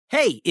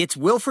Hey, it's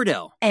Will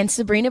Friedle. And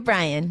Sabrina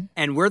Bryan.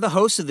 And we're the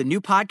hosts of the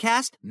new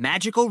podcast,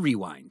 Magical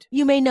Rewind.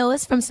 You may know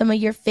us from some of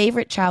your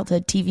favorite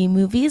childhood TV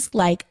movies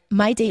like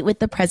My Date with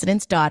the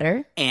President's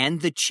Daughter.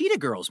 And the Cheetah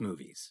Girls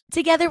movies.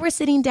 Together, we're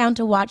sitting down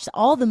to watch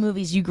all the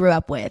movies you grew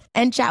up with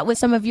and chat with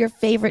some of your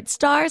favorite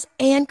stars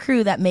and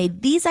crew that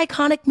made these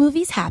iconic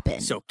movies happen.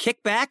 So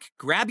kick back,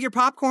 grab your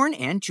popcorn,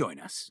 and join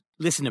us.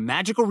 Listen to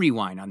Magical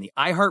Rewind on the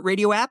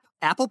iHeartRadio app,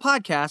 Apple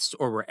Podcasts,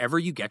 or wherever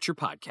you get your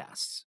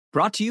podcasts.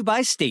 Brought to you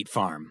by State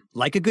Farm.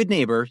 Like a good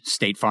neighbor,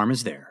 State Farm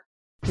is there.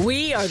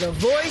 We are the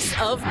voice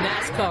of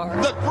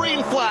NASCAR. The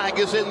green flag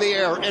is in the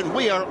air, and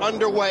we are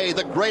underway.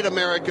 The Great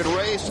American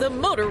Race. The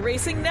Motor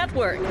Racing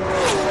Network.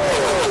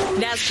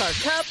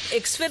 NASCAR Cup,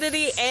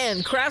 Xfinity,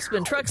 and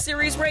Craftsman Truck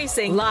Series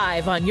Racing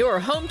live on your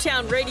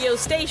hometown radio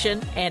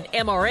station and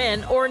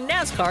MRN or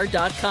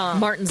NASCAR.com.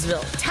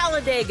 Martinsville,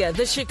 Talladega,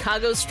 the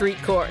Chicago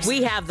Street Course.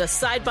 We have the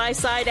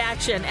side-by-side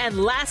action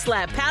and last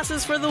lap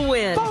passes for the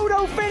win.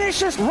 Photo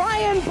finishes.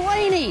 Ryan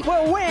Blaney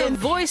will win. The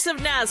voice of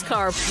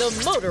NASCAR,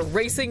 the Motor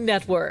Racing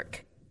Network.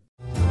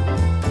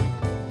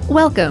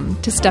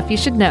 Welcome to Stuff You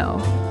Should Know,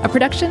 a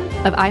production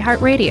of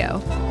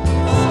iHeartRadio.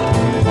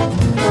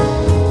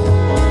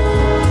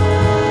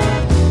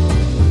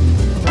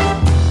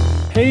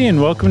 Hey,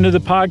 and welcome to the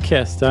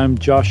podcast. I'm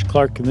Josh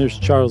Clark, and there's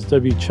Charles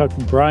W. Chuck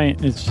Bryant.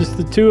 And it's just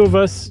the two of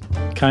us,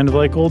 kind of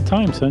like old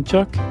times, huh,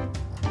 Chuck?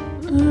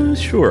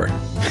 Sure.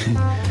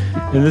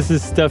 And this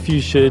is Stuff You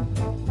Should...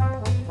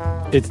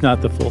 It's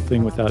not the full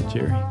thing without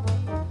Jerry.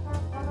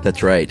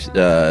 That's right.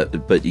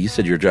 But you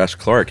said you're Josh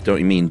Clark. Don't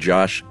you mean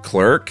Josh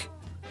Clerk?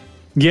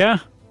 Yeah,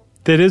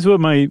 that is what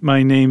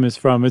my name is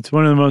from. It's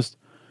one of the most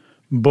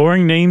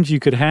boring names you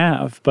could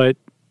have, but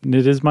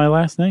it is my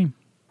last name.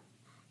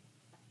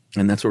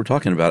 And that's what we're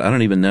talking about. I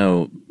don't even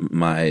know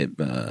my,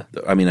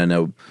 I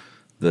know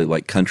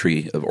the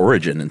country of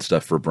origin and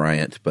stuff for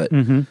Bryant, but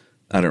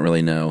I don't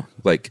really know.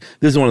 This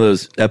is one of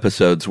those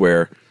episodes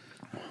where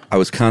I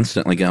was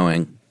constantly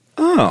going,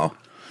 oh,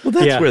 well,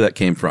 that's where that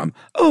came from.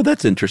 Oh,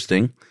 that's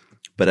interesting.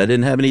 But I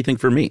didn't have anything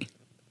for me.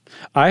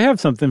 I have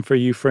something for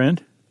you,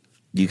 friend.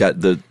 You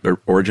got the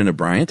origin of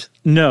Bryant?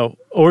 No,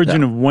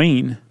 origin of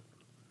Wayne.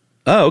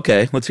 Oh,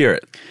 okay. Let's hear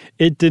it.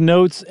 It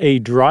denotes a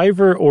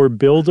driver or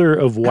builder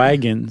of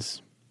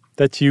wagons.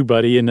 That's you,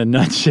 buddy, in a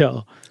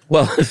nutshell.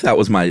 Well, if that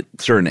was my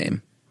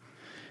surname.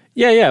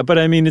 Yeah, but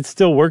it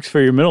still works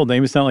for your middle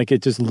name. It's not like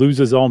it just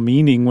loses all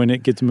meaning when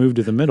it gets moved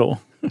to the middle.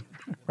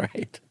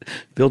 Right.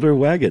 Builder of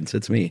wagons.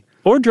 It's me.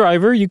 Or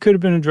driver. You could have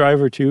been a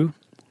driver, too.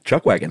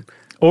 Chuck wagon.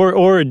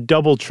 Or a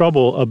double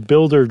trouble, a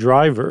builder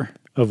driver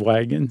of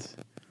wagons.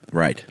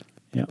 Right.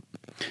 Yeah.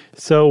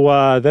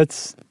 So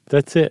that's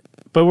it.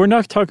 But we're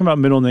not talking about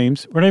middle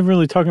names. We're not even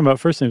really talking about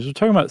first names. We're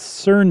talking about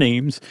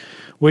surnames,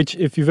 which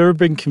if you've ever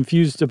been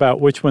confused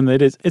about which one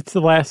that is, it's the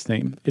last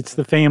name. It's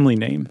the family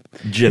name.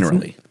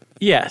 Generally.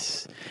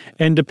 Yes.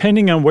 And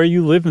depending on where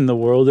you live in the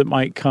world, it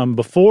might come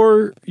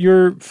before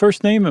your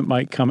first name. It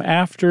might come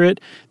after it.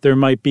 There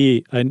might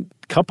be a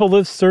couple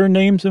of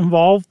surnames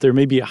involved. There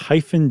may be a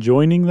hyphen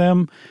joining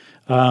them.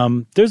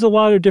 There's a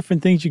lot of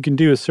different things you can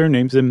do with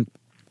surnames. And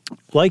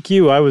like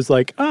you, I was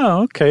like,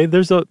 oh, okay,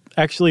 there's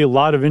actually a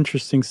lot of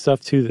interesting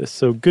stuff to this.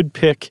 So good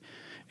pick.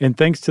 And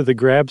thanks to the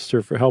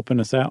Grabster for helping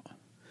us out.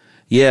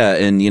 Yeah,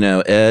 and,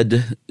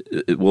 Ed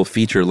will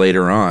feature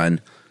later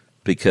on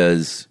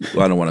because,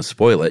 I don't want to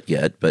spoil it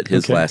yet, but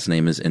his last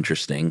name is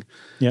interesting.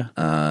 Yeah.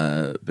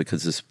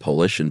 Because it's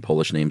Polish, and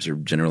Polish names are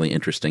generally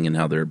interesting in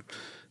how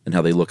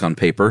they look on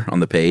paper, on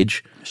the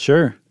page.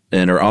 Sure.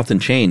 And are often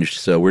changed.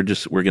 So we're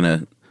going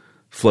to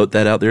float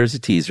that out there as a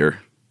teaser.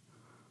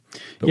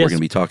 But we're going to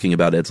be talking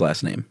about Ed's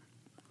last name.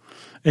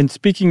 And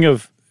speaking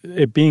of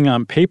it being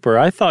on paper,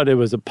 I thought it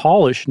was a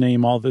Polish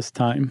name all this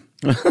time.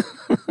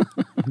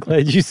 I'm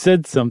glad you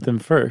said something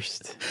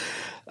first.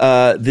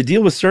 The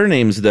deal with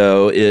surnames,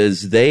 though,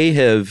 is they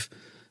have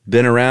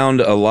been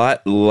around a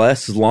lot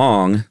less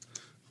long,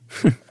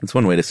 that's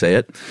one way to say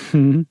it,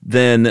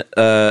 than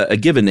a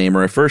given name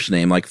or a first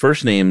name. Like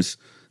first names,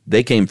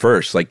 they came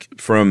first. Like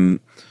from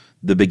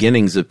the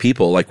beginnings of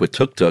people, like with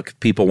tuk-tuk,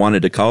 people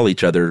wanted to call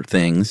each other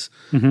things.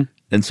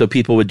 And so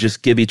people would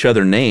just give each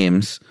other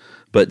names.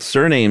 But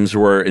surnames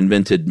were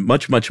invented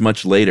much, much,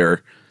 much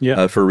later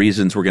for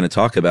reasons we're going to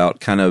talk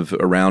about, kind of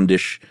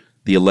aroundish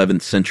the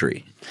 11th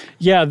century.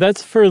 Yeah,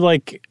 that's for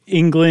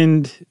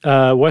England,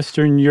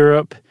 Western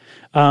Europe.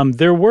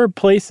 There were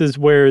places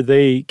where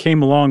they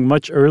came along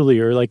much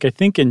earlier. I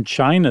think in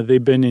China,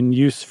 they've been in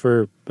use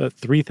for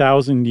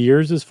 3,000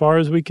 years as far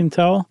as we can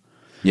tell.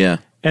 Yeah.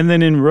 And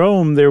then in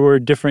Rome, there were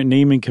different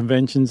naming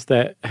conventions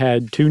that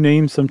had two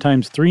names,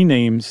 sometimes three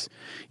names,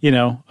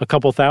 a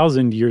couple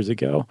thousand years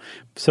ago.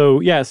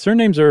 So, yeah,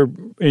 surnames are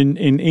in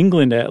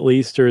England at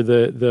least, or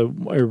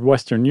or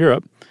Western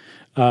Europe.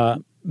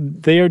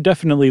 They are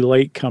definitely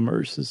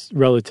latecomers,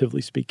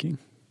 relatively speaking.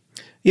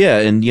 Yeah,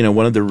 and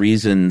one of the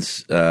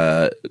reasons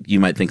you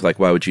might think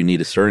why would you need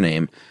a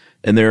surname?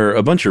 And there are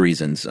a bunch of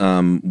reasons.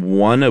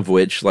 One of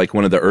which,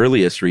 one of the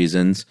earliest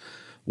reasons,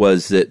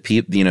 was that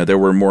there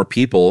were more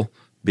people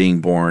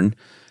being born,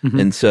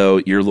 And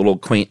so your little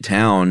quaint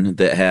town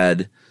that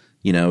had,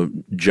 you know,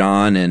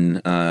 John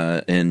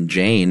and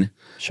Jane,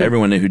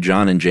 everyone knew who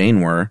John and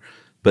Jane were.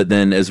 But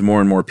then as more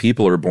and more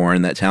people are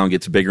born, that town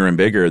gets bigger and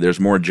bigger. There's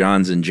more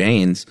Johns and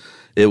Janes.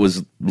 It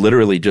was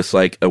literally just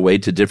like a way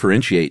to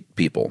differentiate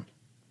people.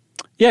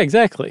 Yeah,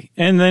 exactly.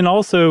 And then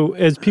also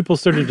as people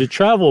started to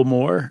travel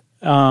more,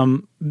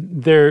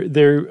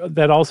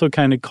 that also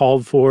kind of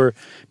called for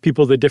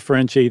people to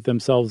differentiate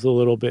themselves a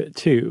little bit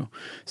too.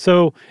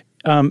 So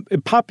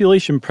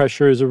population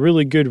pressure is a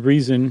really good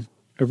reason,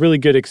 a really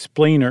good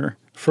explainer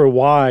for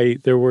why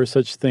there were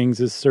such things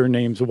as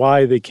surnames,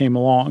 why they came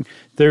along.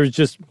 There's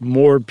just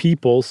more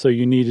people, so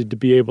you needed to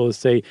be able to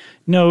say,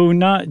 no,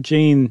 not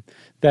Jane,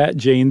 that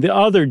Jane, the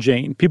other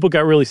Jane. People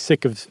got really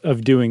sick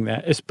of doing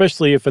that,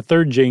 especially if a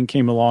third Jane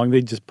came along,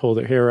 they'd just pull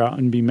their hair out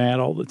and be mad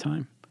all the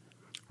time.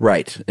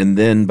 Right. And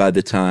then by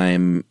the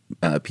time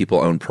people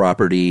owned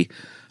property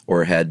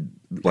or had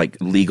like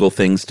legal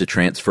things to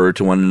transfer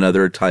to one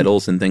another,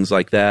 titles and things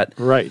like that,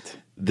 right,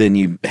 then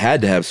you had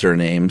to have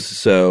surnames.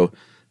 So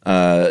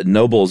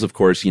nobles, of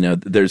course, you know,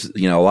 there's,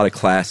 you know, a lot of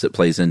class that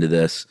plays into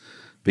this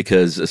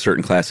because a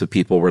certain class of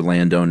people were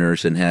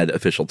landowners and had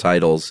official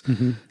titles.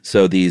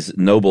 So these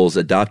nobles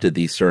adopted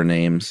these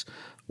surnames,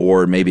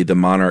 or maybe the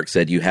monarch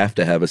said you have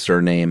to have a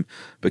surname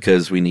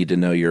because we need to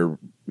know your,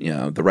 you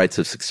know, the rights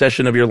of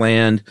succession of your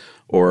land,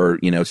 or,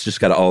 you know, it's just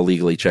got to all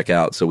legally check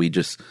out. So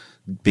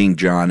being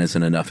John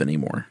isn't enough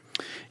anymore.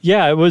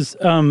 Yeah, it was,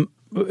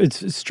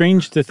 it's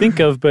strange to think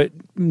of, but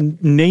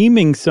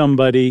naming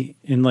somebody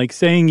and like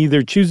saying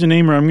either choose a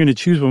name or I'm going to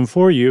choose one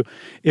for you,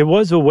 it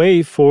was a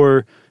way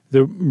for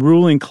the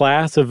ruling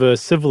class of a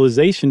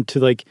civilization to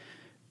like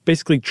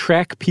basically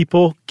track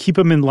people, keep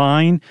them in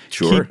line,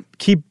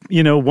 keep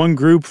you know, one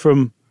group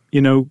from,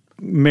 you know,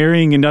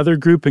 marrying another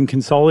group and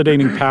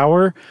consolidating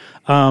power.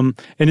 And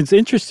it's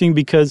interesting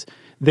because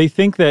they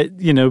think that,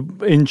 you know,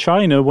 in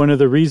China, one of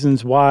the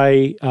reasons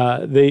why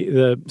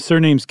the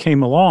surnames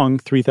came along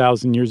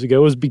 3,000 years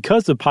ago was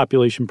because of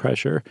population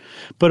pressure,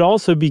 but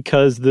also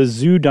because the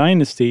Zhou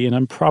dynasty, and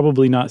I'm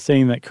probably not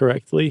saying that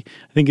correctly,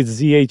 I think it's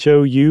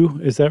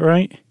Z-H-O-U, is that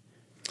right?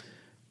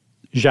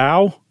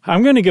 Zhao?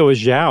 I'm going to go with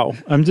Zhao.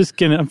 I'm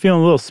feeling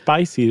a little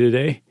spicy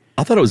today.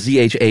 I thought it was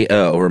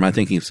Z-H-A-O, or am I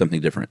thinking of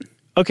something different?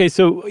 Okay,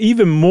 so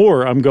even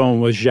more, I'm going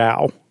with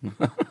Zhao.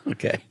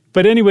 Okay.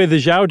 But anyway, the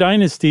Zhao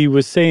dynasty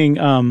was saying,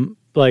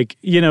 like,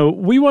 you know,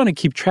 we want to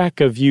keep track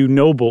of you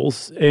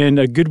nobles, and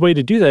a good way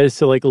to do that is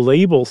to like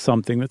label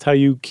something. That's how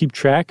you keep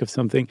track of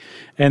something,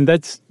 and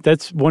that's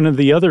one of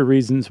the other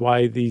reasons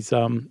why these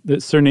the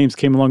surnames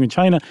came along in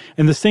China.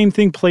 And the same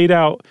thing played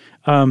out,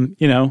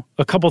 you know,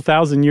 a couple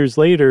thousand years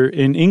later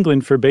in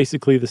England for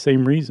basically the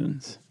same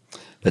reasons.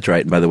 That's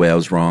right. And by the way, I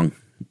was wrong.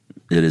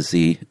 It is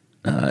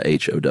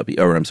Z-H-O-W,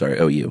 or I'm sorry,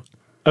 O-U.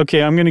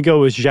 Okay, I'm going to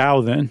go with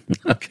Zhao then.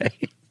 Okay.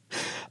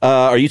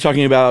 Are you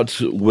talking about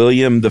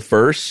William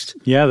I?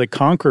 Yeah, the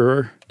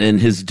Conqueror. In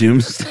his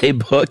Doomsday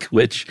Book,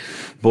 which,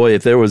 boy,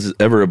 if there was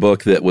ever a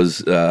book that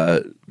was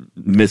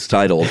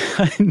mistitled.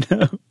 I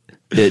know.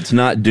 It's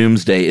not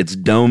Doomsday, it's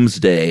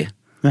Domesday.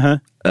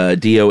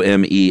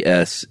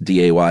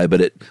 D-O-M-E-S-D-A-Y.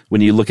 But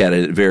when you look at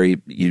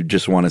it, you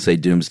just want to say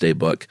Doomsday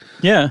Book.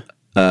 Yeah.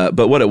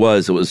 But what it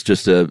was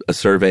just a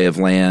survey of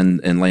land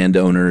and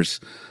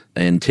landowners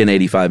in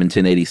 1085 and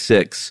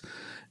 1086.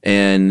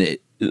 And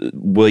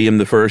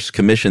William I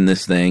commissioned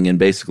this thing and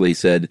basically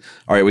said,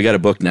 all right, we got a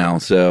book now,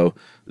 so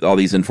all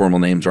these informal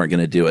names aren't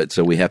going to do it.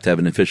 So we have to have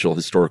an official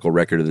historical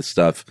record of this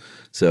stuff.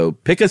 So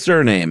pick a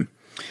surname.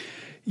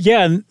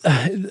 Yeah,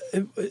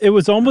 it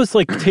was almost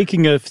like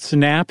taking a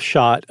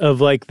snapshot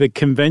of like the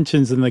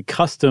conventions and the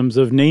customs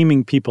of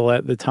naming people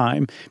at the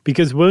time,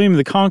 because William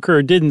the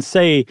Conqueror didn't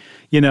say,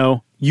 you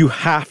know, you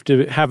have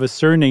to have a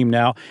surname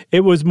now.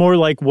 It was more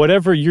like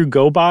whatever you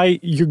go by,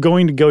 you're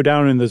going to go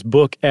down in this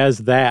book as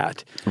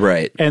that.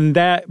 Right. And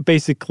that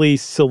basically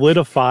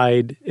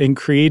solidified and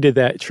created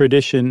that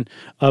tradition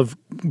of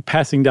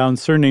passing down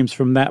surnames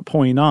from that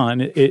point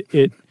on.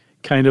 It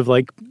kind of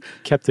like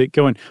kept it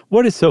going.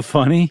 What is so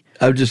funny?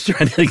 I'm just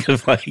trying to think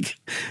of like,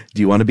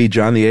 do you want to be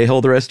John the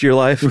A-hole the rest of your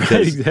life? Because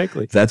right,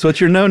 exactly. That's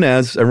what you're known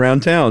as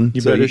around town.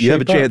 You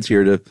have a chance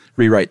here to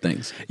rewrite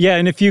things. Yeah,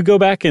 and if you go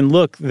back and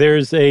look,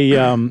 there's a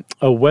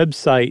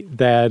website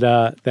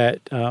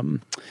that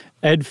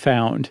Ed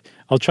found.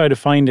 I'll try to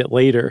find it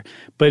later,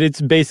 but it's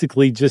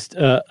basically just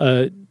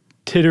a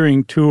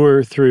tittering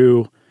tour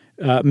through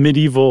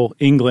medieval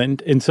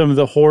England and some of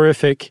the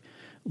horrific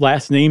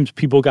last names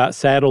people got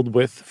saddled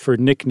with for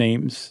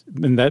nicknames,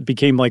 and that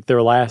became like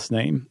their last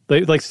name,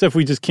 like stuff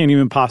we just can't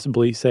even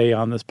possibly say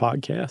on this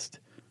podcast.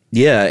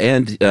 Yeah,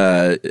 and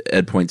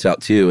Ed points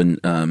out too,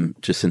 and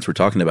just since we're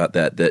talking about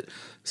that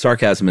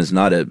sarcasm is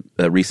not a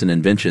recent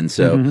invention.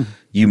 So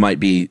you might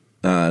be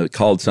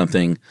called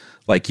something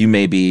like, you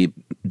may be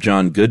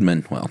John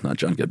Goodman. Well, not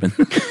John Goodman.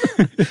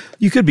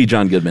 You could be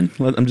John Goodman.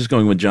 I'm just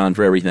going with John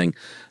for everything.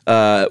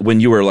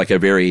 When you were like a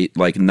very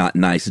like not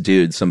nice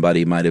dude,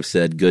 somebody might have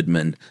said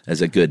Goodman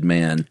as a good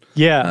man.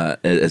 Yeah.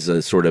 As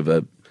a sort of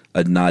a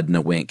nod and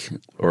a wink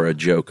or a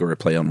joke or a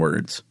play on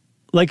words.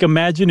 Like,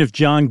 imagine if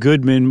John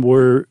Goodman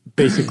were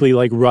basically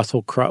like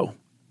Russell Crowe.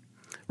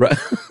 Right.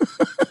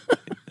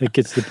 It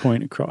gets the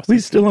point across. We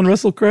still on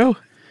Russell Crowe?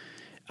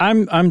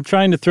 I'm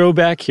trying to throw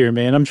back here,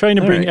 man. I'm trying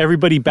to bring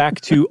everybody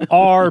back to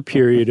our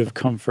period of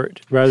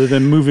comfort rather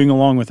than moving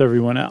along with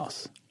everyone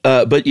else.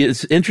 But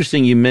it's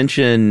interesting you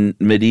mention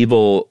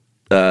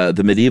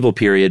the medieval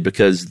period,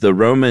 because the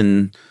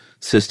Roman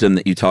system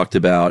that you talked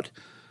about,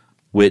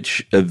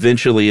 which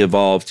eventually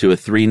evolved to a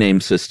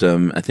 3-name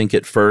system, I think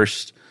at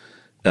first,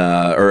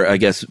 or I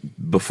guess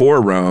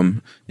before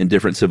Rome, in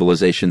different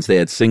civilizations, they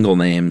had single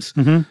names.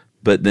 Mm-hmm.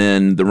 But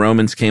then the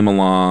Romans came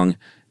along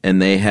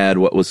and they had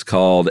what was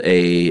called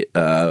a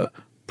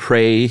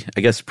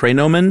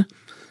praenomen,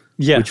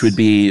 yes, which would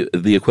be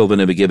the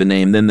equivalent of a given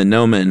name. Then the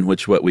nomen,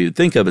 which what we would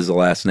think of as the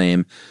last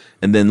name.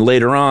 And then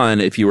later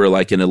on, if you were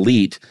like an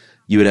elite,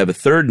 you would have a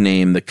third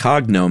name, the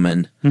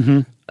cognomen,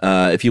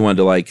 if you wanted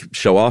to like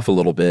show off a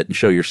little bit and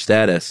show your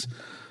status.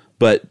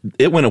 But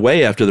it went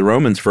away after the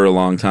Romans for a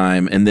long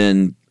time, and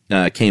then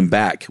came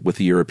back with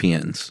the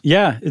Europeans.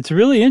 Yeah, it's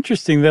really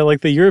interesting that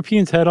like the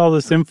Europeans had all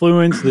this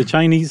influence. The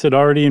Chinese had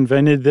already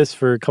invented this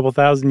for a couple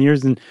thousand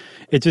years, and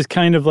it just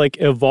kind of like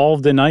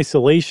evolved in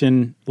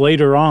isolation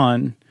later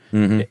on.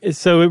 Mm-hmm.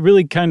 So it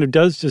really kind of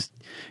does just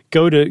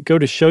go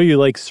to show you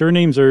like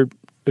surnames are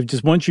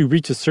just, once you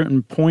reach a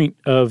certain point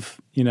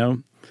of, you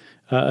know,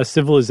 a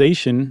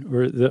civilization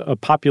or a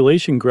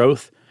population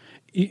growth,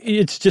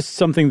 it's just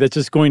something that's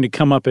just going to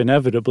come up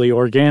inevitably,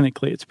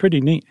 organically. It's pretty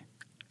neat.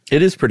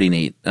 It is pretty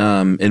neat.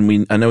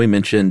 And I know we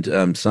mentioned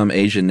some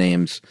Asian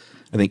names.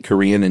 I think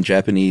Korean and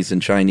Japanese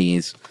and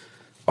Chinese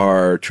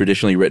are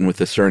traditionally written with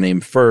the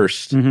surname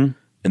first, and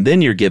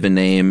then your given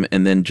name.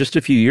 And then just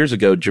a few years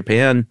ago,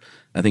 Japan,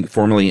 I think,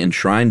 formally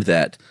enshrined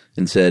that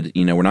and said,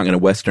 you know, we're not going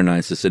to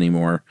westernize this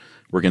anymore.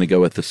 We're going to go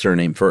with the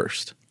surname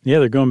first. Yeah,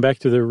 they're going back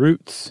to their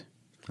roots.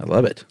 I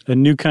love it. A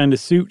new kind of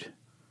suit.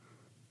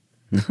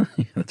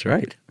 That's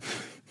right.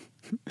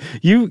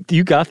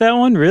 You got that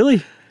one?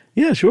 Really?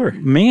 Yeah, sure.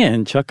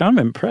 Man, Chuck, I'm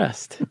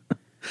impressed.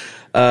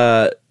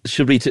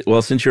 Should we?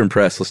 Well, since you're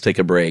impressed, let's take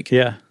a break.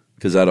 Yeah,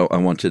 because I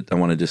want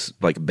to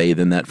just like bathe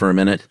in that for a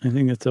minute. I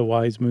think that's a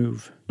wise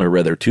move, or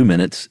rather, 2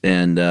 minutes,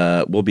 and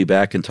we'll be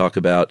back and talk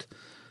about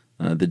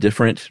the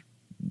different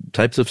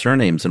types of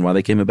surnames and why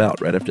they came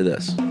about right after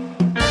this.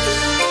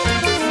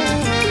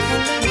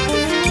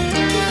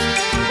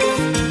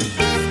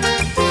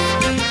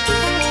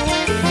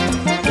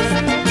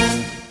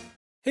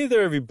 Hey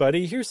there,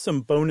 everybody. Here's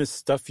some bonus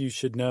stuff you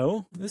should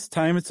know. This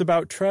time it's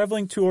about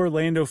traveling to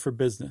Orlando for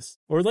business.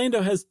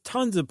 Orlando has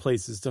tons of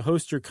places to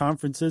host your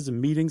conferences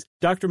and meetings.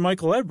 Dr.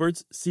 Michael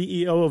Edwards,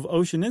 CEO of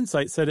Ocean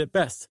Insight, said it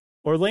best.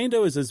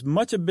 Orlando is as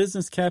much a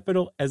business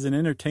capital as an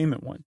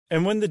entertainment one.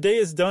 And when the day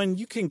is done,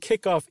 you can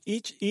kick off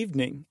each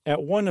evening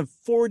at one of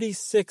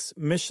 46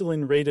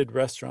 Michelin-rated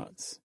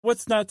restaurants.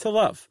 What's not to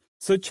love?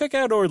 So check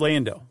out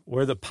Orlando,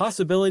 where the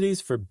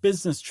possibilities for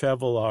business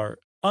travel are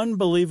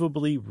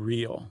unbelievably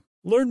real.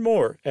 Learn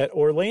more at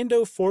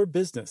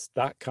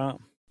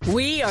orlandoforbusiness.com.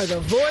 We are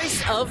the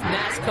voice of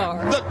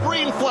NASCAR. The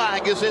green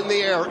flag is in the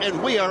air,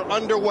 and we are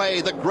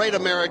underway. The Great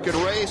American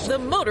Race. The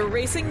Motor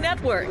Racing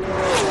Network.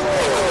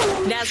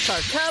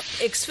 NASCAR Cup,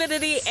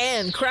 Xfinity,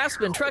 and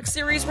Craftsman Truck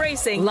Series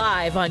Racing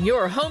live on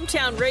your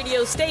hometown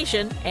radio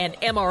station and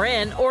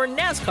MRN or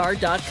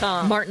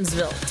NASCAR.com.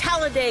 Martinsville,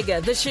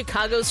 Talladega, the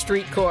Chicago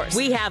Street Course.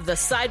 We have the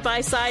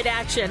side-by-side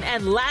action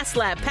and last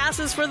lap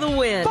passes for the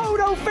win.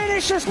 Photo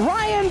finishes.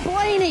 Ryan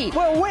Blaney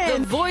will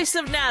win. The voice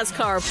of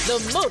NASCAR,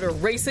 the Motor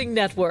Racing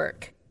Network.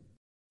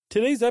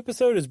 Today's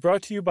episode is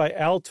brought to you by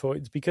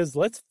Altoids because,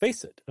 let's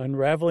face it,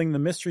 unraveling the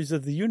mysteries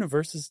of the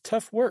universe is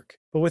tough work.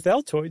 But with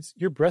Altoids,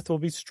 your breath will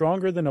be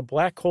stronger than a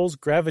black hole's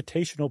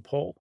gravitational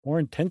pull, more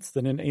intense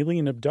than an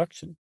alien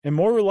abduction, and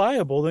more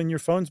reliable than your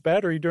phone's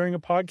battery during a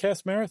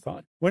podcast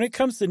marathon. When it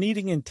comes to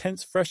needing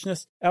intense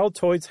freshness,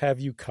 Altoids have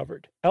you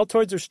covered.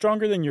 Altoids are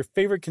stronger than your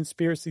favorite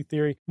conspiracy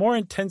theory, more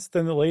intense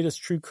than the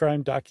latest true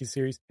crime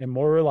docuseries, and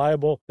more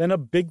reliable than a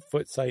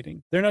Bigfoot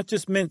sighting. They're not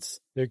just mints,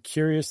 they're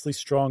curiously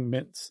strong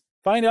mints.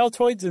 Find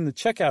Altoids in the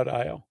checkout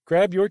aisle.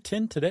 Grab your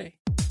tin today.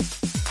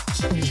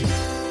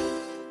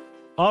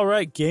 All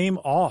right, game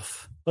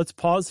off. Let's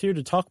pause here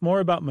to talk more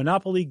about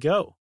Monopoly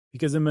Go.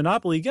 Because in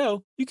Monopoly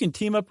Go, you can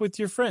team up with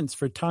your friends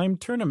for timed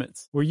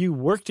tournaments where you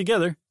work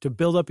together to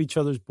build up each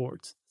other's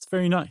boards. It's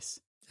very nice.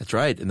 That's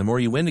right. And the more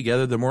you win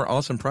together, the more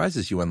awesome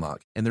prizes you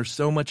unlock. And there's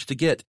so much to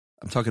get.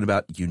 I'm talking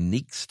about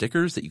unique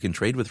stickers that you can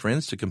trade with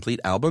friends to complete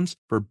albums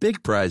for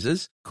big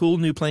prizes, cool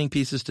new playing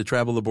pieces to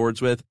travel the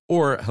boards with,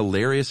 or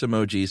hilarious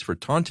emojis for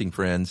taunting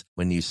friends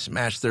when you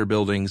smash their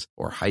buildings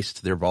or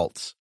heist their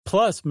vaults.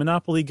 Plus,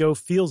 Monopoly Go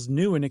feels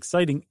new and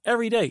exciting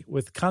every day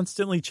with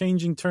constantly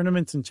changing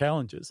tournaments and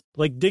challenges,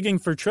 like digging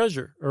for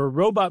treasure or a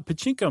robot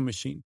pachinko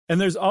machine. And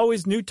there's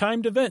always new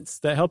timed events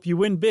that help you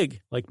win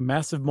big, like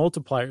massive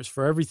multipliers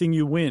for everything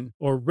you win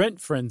or rent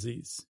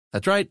frenzies.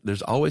 That's right.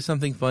 There's always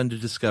something fun to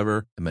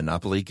discover in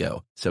Monopoly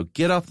Go. So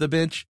get off the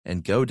bench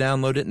and go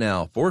download it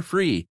now for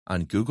free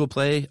on Google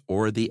Play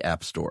or the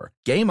App Store.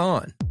 Game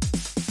on!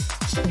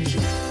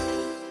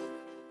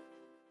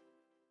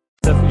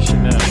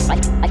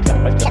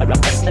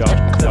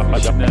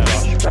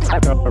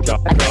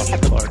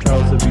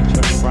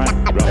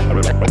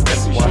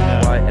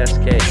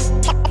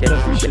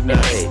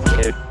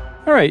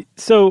 All right.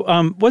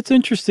 So what's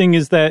interesting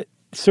is that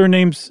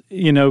surnames,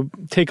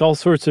 take all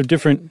sorts of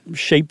different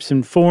shapes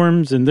and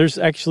forms, and there's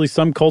actually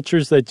some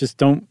cultures that just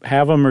don't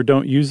have them or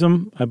don't use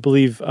them. I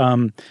believe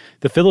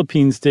the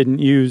Philippines didn't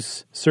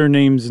use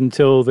surnames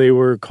until they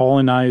were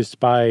colonized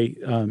by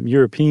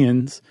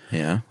Europeans.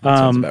 Yeah, that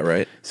sounds about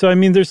right. So,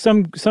 there's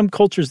some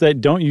cultures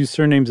that don't use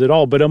surnames at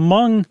all, but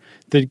among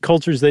the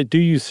cultures that do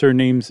use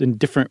surnames in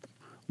different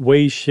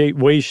ways,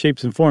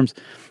 shapes, and forms,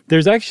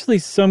 there's actually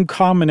some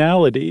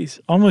commonalities,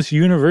 almost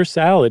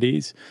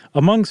universalities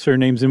among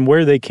surnames and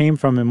where they came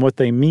from and what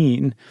they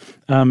mean.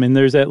 And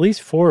there's at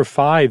least 4 or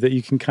 5 that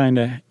you can kind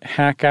of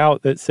hack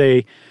out that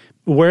say,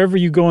 wherever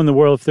you go in the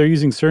world, if they're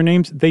using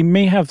surnames, they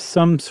may have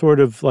some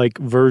sort of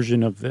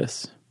version of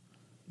this.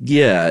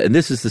 Yeah, and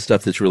this is the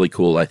stuff that's really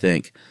cool, I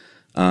think.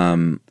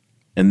 And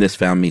this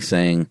found me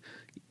saying,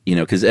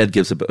 because Ed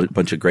gives a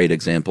bunch of great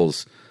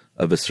examples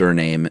of a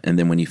surname, and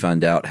then when you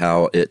find out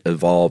how it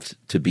evolved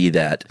to be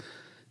that,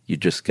 you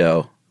just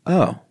go,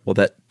 oh, well,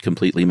 that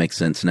completely makes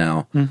sense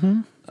now.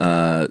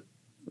 Mm-hmm.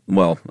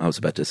 Well, I was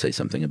about to say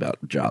something about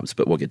jobs,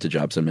 but we'll get to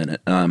jobs in a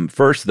minute.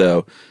 First,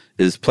 though,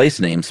 is place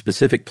names,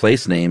 specific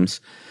place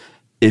names.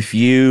 If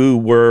you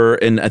were,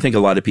 and I think a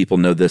lot of people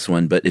know this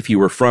one, but if you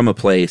were from a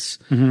place,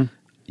 mm-hmm.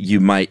 you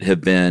might have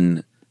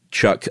been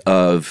Chuck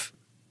of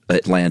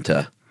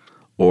Atlanta.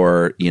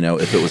 Or,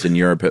 if it was in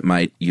Europe,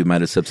 you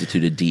might have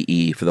substituted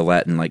DE for the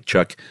Latin, like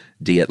Chuck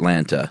D.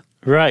 Atlanta.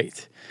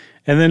 Right.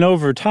 And then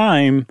over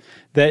time,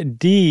 that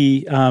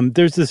D,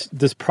 there's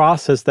this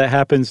process that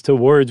happens to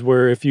words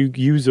where if you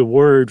use a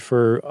word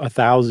for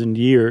 1,000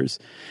 years,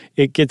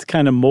 it gets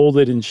kind of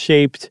molded and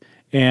shaped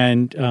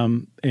and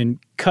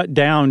cut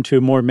down to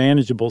a more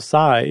manageable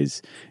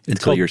size.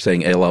 Until you're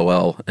saying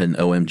LOL and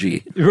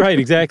OMG. Right,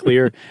 exactly.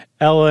 Or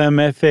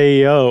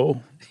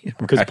LMFAO,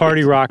 because right.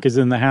 Party Rock is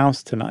in the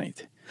house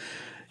tonight.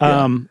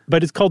 Yeah.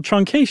 But it's called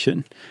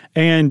truncation.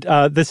 And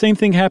the same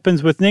thing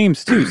happens with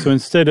names, too. So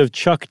instead of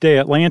Chuck de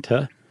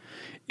Atlanta,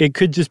 it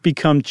could just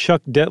become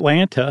Chuck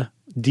Detlanta,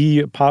 D'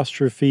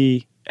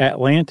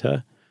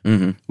 Atlanta.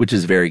 Mm-hmm. Which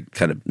is very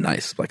kind of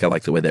nice. I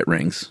like the way that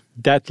rings.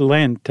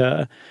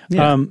 Detlanta.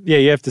 Yeah.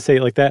 You have to say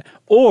it like that.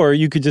 Or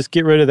you could just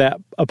get rid of that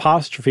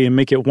apostrophe and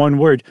make it one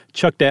word,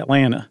 Chuck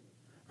Detlanta,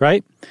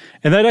 right?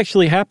 And that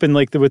actually happened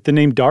with the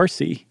name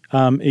Darcy.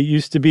 It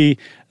used to be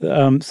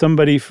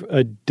somebody,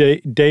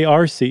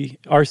 D'Arcy.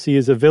 Arcy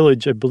is a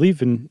village, I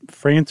believe, in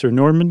France or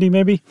Normandy,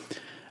 maybe.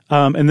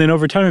 And then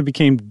over time it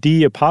became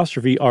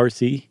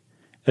D''Arcy,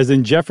 as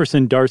in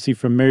Jefferson Darcy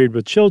from Married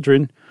with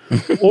Children,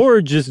 or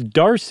just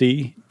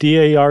Darcy,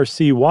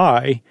 Darcy,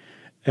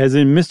 as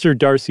in Mr.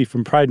 Darcy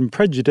from Pride and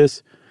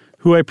Prejudice,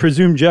 who I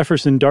presume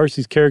Jefferson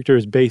Darcy's character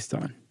is based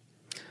on.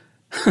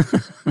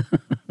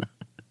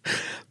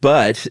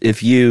 But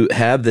if you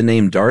have the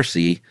name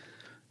Darcy,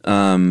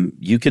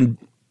 you can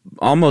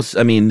almost,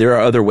 there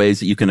are other ways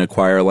that you can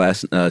acquire a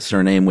last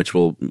surname, which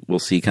we'll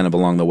see kind of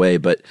along the way.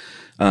 But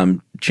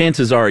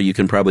chances are you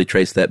can probably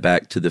trace that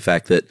back to the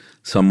fact that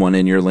someone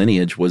in your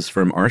lineage was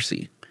from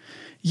Arcy.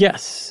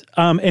 Yes.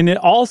 And it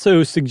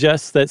also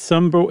suggests that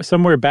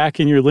somewhere back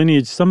in your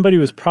lineage, somebody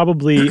was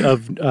probably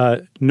of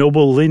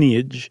noble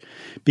lineage,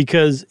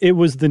 because it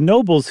was the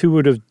nobles who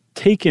would have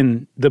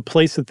taken the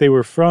place that they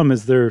were from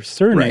as their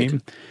surname.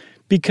 Right.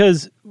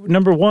 Because,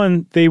 number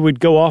one, they would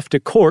go off to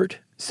court,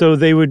 so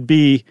they would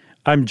be,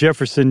 I'm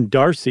Jefferson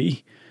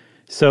Darcy.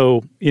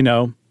 So,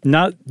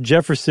 not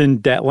Jefferson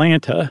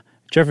Datlanta,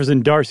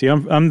 Jefferson Darcy.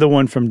 I'm the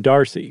one from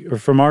Darcy, or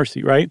from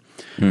Arcy, right?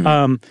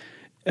 Mm-hmm.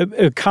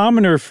 A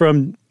commoner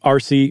from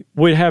Arcy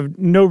would have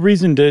no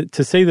reason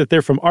to say that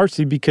they're from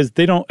Arcy, because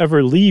they don't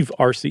ever leave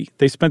Arcy.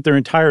 They spent their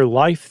entire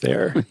life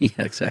there. Yeah,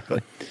 exactly.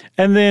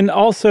 And then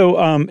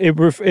also,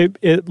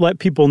 it let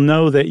people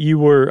know that you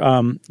were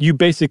you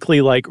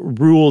basically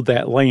ruled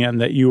that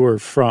land that you were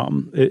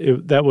from.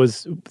 That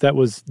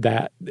was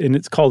that, and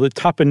it's called a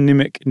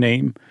toponymic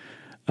name,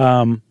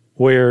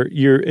 where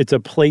it's a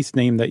place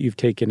name that you've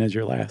taken as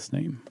your last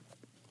name.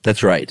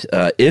 That's right.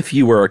 If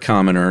you were a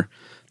commoner,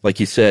 like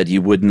you said,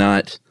 you would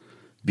not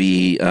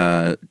be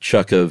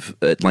Chuck of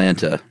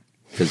Atlanta,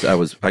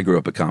 because I grew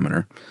up a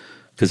commoner,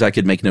 because I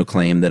could make no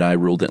claim that I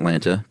ruled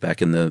Atlanta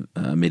back in the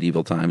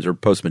medieval times or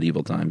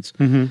post-medieval times.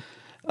 Mm-hmm.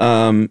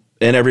 And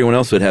everyone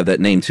else would have that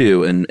name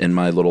too in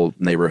my little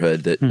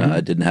neighborhood that mm-hmm.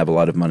 didn't have a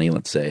lot of money,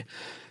 let's say.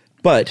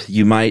 But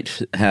you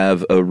might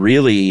have a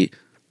really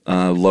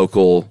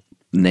local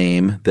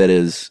name that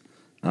is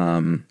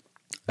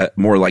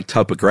more like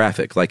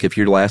topographic. Like if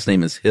your last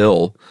name is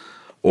Hill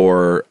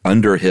or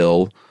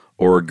Underhill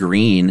or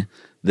Green,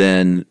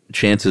 then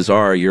chances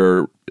are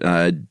your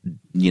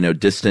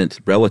distant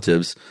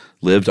relatives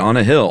lived on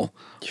a hill.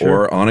 Sure.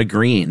 Or on a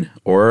green,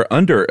 or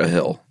under a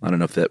hill. I don't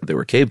know if they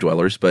were cave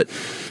dwellers, but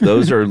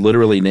those are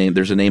literally named.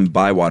 There's a name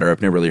Bywater.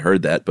 I've never really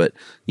heard that, but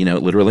it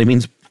literally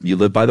means you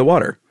live by the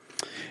water.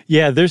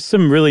 Yeah, there's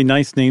some really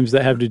nice names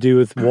that have to do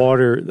with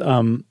water.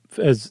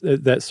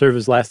 that serve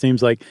as last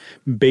names, like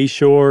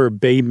Bayshore or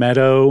Bay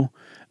Meadow.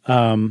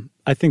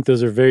 I think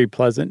those are very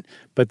pleasant,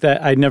 but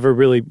that I never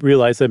really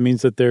realized that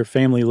means that their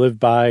family lived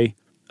by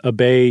a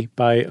bay,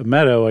 by a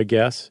meadow, I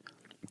guess.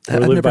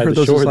 I've never heard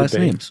those as last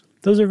names.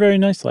 Those are very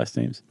nice last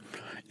names.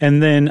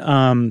 And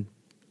then,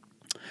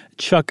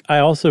 Chuck, I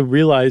also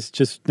realized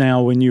just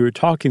now when you were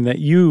talking that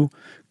you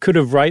could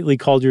have rightly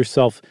called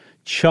yourself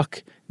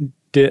Chuck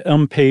de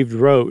Unpaved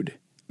Road,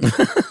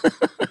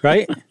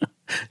 right?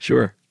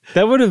 Sure.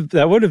 That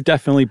would have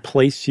definitely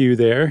placed you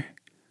there.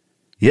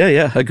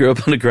 Yeah. I grew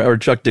up on or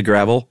Chuck de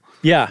Gravel.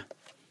 Yeah.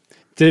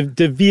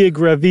 De Via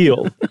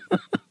Graville.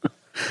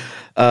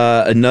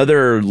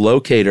 Another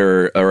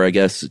locator, or I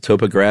guess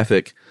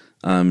topographic,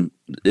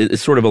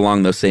 it's sort of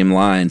along those same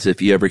lines.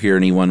 If you ever hear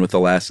anyone with the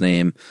last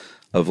name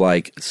of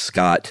like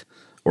Scott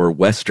or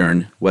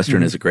Western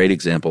is a great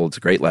example. It's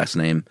a great last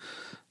name.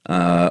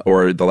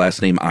 Or the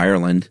last name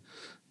Ireland.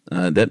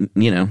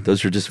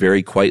 Those are just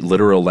very quite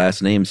literal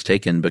last names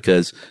taken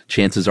because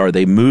chances are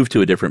they moved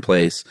to a different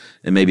place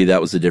and maybe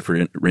that was a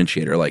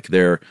differentiator. Like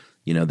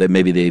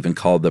maybe they even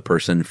called the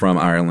person from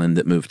Ireland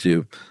that moved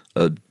to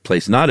a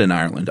place not in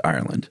Ireland.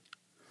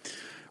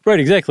 Right,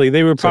 exactly.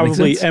 They were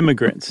probably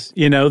immigrants.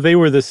 They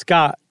were the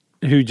Scot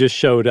who just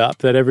showed up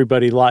that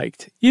everybody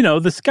liked.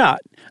 The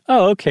Scot.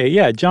 Oh, okay,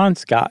 yeah, John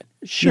Scott.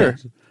 Sure.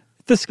 Yeah.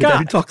 The Scot. The guy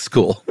who talks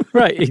cool.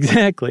 Right,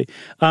 exactly.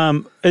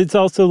 It's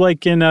also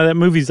like in that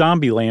movie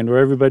Zombieland where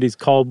everybody's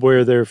called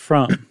where they're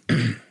from.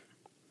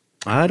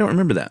 I don't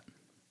remember that.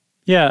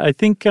 Yeah, I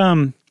think,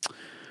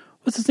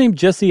 what's his name?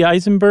 Jesse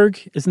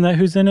Eisenberg? Isn't that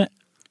who's in it?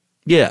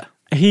 Yeah.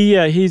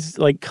 He's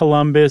like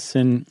Columbus,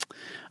 and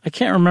I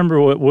can't remember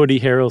what Woody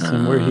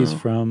Harrelson, where he's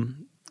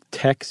from.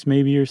 Tex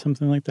maybe or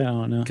something like that. I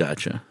don't know.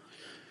 Gotcha.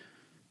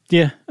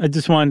 Yeah, I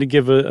just wanted to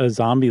give a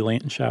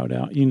Zombieland shout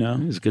out, It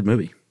was a good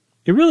movie.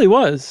 It really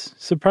was,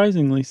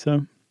 surprisingly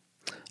so.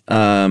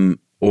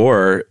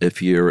 Or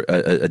if you're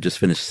just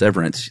finished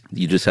Severance,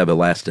 you just have a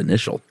last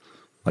initial,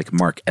 like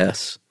Mark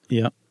S.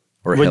 Yeah.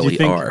 Or Helly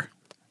R.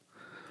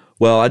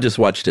 Well, I just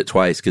watched it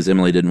twice because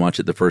Emily didn't watch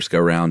it the first go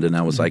round, and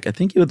I was like, I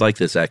think you would like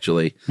this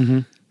actually.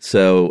 Mm-hmm.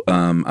 So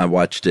I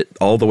watched it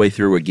all the way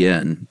through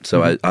again.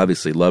 So I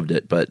obviously loved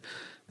it, but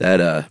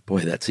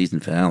that season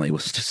finale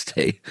was just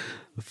a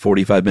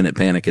 45-minute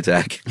panic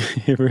attack.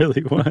 It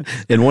really was.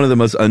 And one of the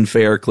most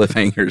unfair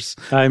cliffhangers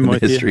in the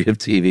history of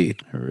TV.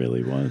 It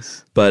really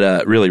was.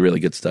 But really,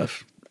 really good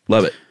stuff.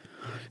 Love it.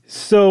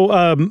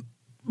 So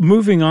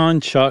moving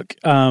on, Chuck,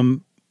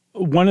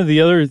 one of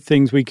the other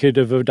things we could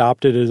have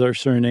adopted as our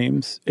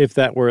surnames, if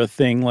that were a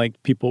thing,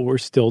 like people were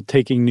still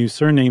taking new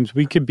surnames,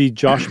 we could be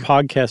Josh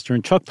Podcaster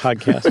and Chuck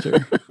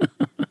Podcaster.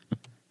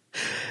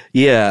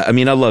 Yeah, I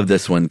mean, I love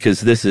this one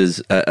because this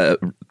is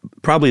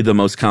probably the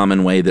most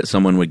common way that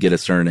someone would get a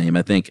surname.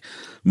 I think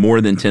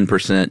more than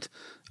 10%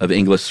 of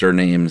English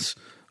surnames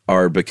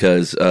are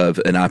because of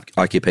an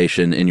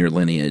occupation in your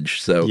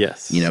lineage. So,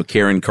 yes.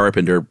 Karen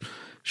Carpenter,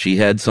 she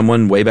had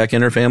someone way back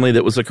in her family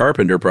that was a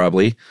carpenter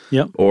probably.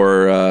 Yep.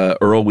 Or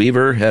Earl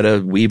Weaver had a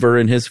weaver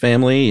in his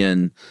family,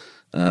 and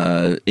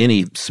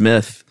any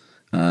Smith.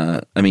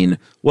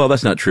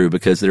 That's not true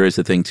because there is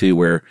a thing too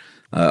where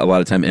a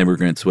lot of time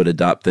immigrants would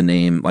adopt the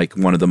name, like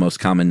one of the most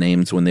common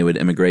names when they would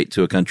immigrate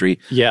to a country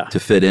to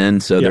fit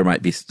in. So there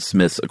might be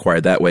Smiths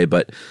acquired that way.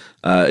 But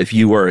if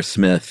you were a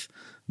Smith,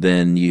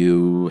 then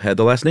you had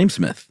the last name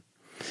Smith.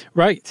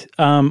 Right.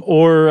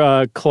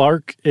 Or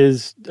Clark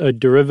is a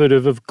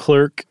derivative of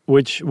clerk,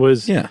 which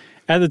was at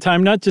the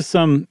time not just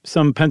some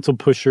pencil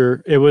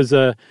pusher. It was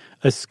a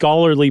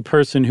scholarly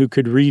person who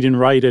could read and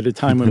write at a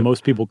time when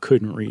most people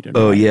couldn't read and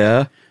write. Oh,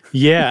 yeah?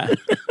 Yeah.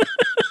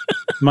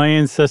 My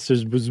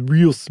ancestors was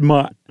real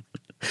smart.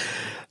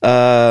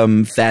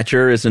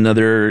 Thatcher is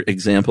another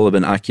example of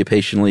an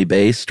occupationally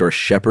based or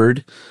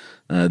shepherd.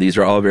 These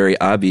are all very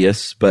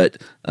obvious, but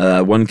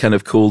one kind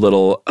of cool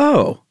little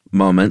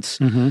moments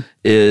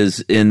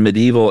is in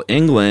medieval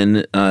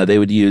England, they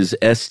would use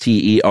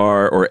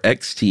S-T-E-R or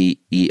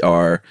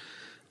X-T-E-R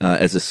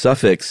as a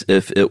suffix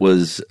if it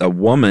was a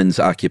woman's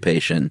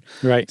occupation.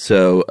 Right.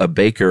 So a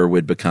baker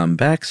would become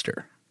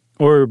Baxter.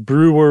 Or a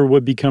brewer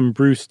would become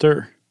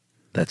Brewster.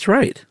 That's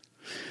right.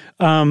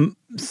 And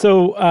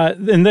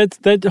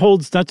that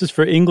holds not just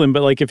for England,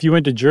 but like if you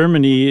went to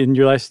Germany and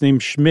your last name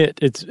Schmidt,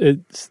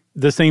 it's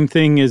the same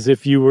thing as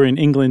if you were in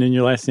England and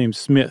your last name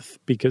Smith,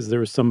 because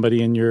there was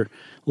somebody in your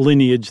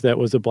lineage that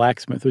was a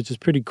blacksmith, which is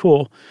pretty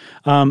cool.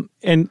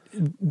 And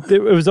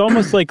it was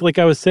almost like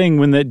I was saying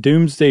when that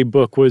Doomsday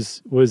book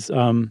was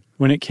when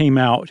it came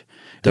out.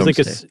 It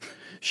was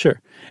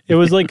it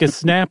was like a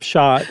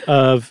snapshot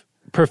of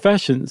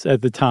professions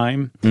at the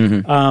time,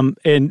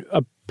 and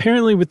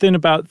apparently within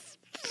about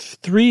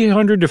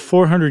 300 to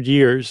 400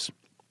 years,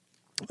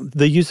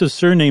 the use of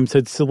surnames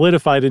had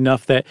solidified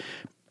enough that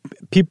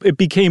it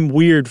became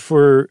weird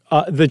for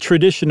the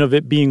tradition of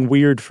it being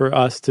weird for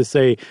us to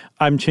say,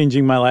 I'm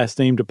changing my last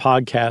name to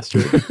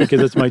podcaster because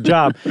that's my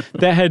job.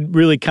 That had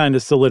really kind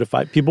of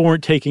solidified. People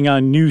weren't taking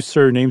on new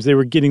surnames. They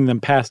were getting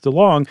them passed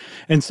along.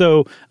 And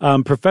so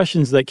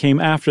professions that came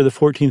after the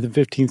 14th and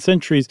 15th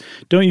centuries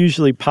don't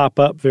usually pop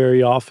up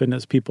very often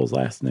as people's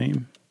last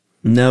name.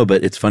 No,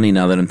 but it's funny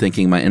now that I'm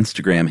thinking my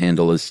Instagram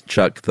handle is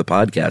Chuck the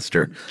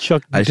Podcaster.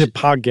 Chuck the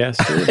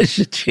Podcaster. I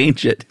should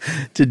change it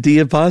to D''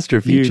 Chuck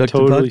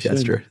totally the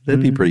Podcaster. Should.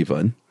 That'd be pretty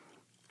fun.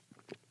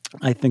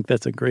 I think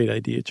that's a great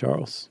idea,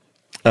 Charles.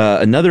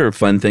 Another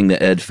fun thing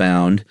that Ed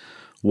found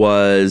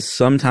was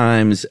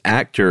sometimes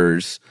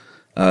actors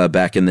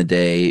back in the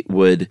day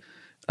would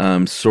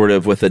sort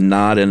of with a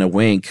nod and a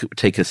wink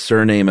take a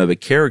surname of a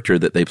character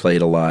that they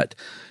played a lot.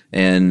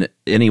 And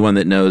anyone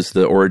that knows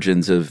the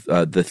origins of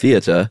the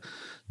theater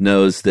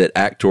knows that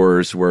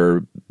actors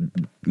were,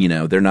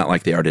 they're not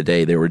like they are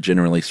today. They were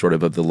generally sort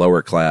of the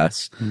lower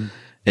class.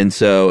 And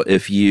so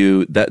if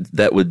you,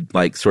 that would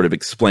like sort of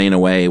explain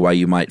away why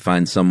you might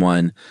find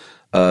someone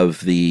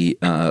of a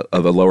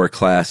lower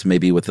class,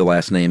 maybe with the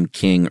last name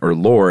King or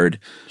Lord,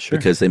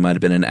 because they might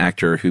have been an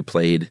actor who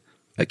played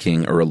a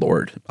king or a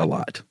lord a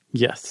lot.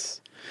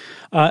 Yes.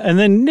 And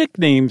then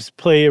nicknames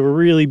play a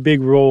really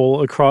big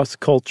role across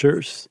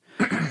cultures.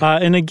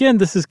 And again,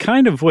 this is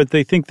kind of what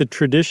they think the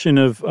tradition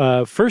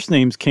of first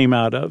names came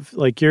out of.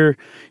 Like your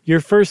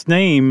first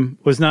name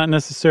was not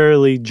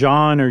necessarily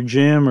John or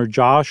Jim or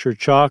Josh or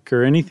Chuck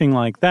or anything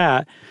like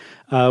that.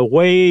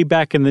 Way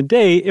back in the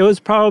day, it was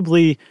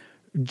probably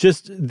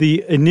just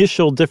the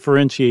initial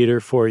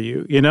differentiator for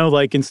you.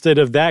 Like instead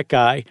of that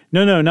guy,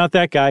 no, not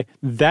that guy,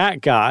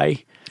 that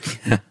guy,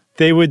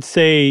 they would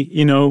say,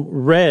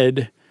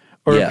 Red,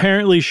 or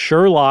apparently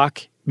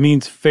Sherlock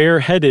means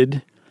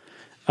fair-headed.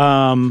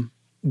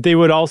 They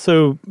would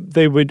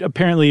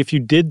apparently, if you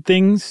did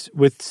things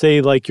with,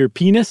 say, like your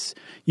penis,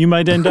 you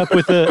might end up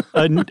with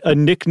a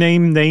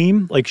nickname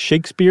name, like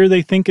Shakespeare,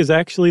 they think is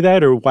actually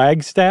that, or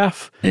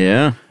Wagstaff.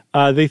 Yeah.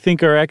 They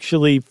think are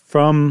actually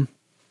from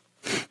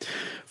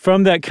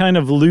that kind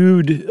of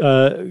lewd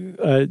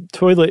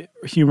toilet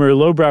humor,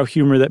 lowbrow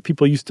humor that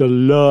people used to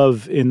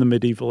love in the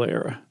medieval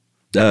era.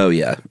 Oh,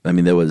 yeah. I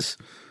mean, there was,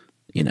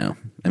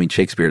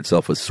 Shakespeare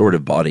itself was sort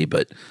of bawdy,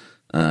 but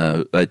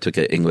I took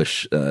an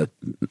English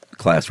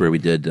class where we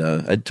did,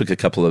 I took a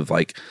couple of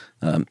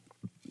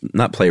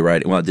not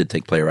playwriting, well, I did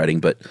take playwriting,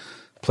 but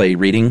play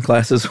reading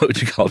classes. What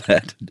would you call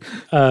that?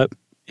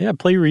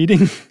 Play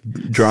reading.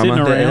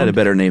 Drama. They had a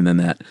better name than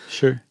that.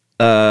 Sure.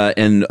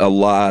 And a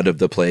lot of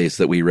the plays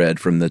that we read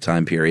from the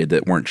time period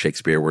that weren't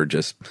Shakespeare were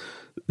just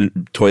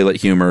toilet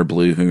humor,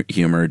 blue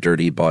humor,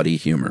 dirty body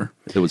humor.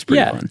 It was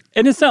pretty fun.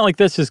 And it's not like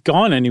that's just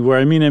gone anywhere.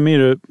 I mean, I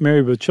made a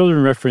Married with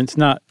Children reference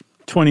not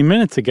 20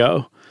 minutes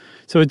ago.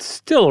 So it's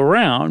still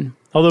around,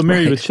 although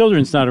Married with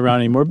Children's not around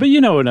anymore. But you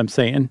know what I'm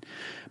saying.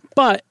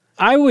 But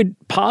I would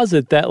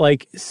posit that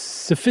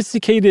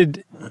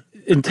sophisticated,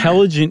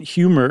 intelligent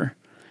humor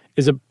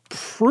is a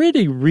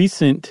pretty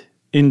recent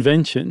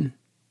invention.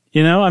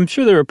 I'm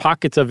sure there were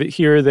pockets of it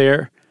here or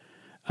there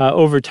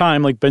over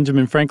time. Like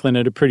Benjamin Franklin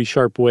had a pretty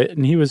sharp wit,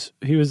 and he was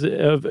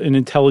of an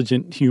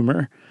intelligent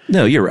humor.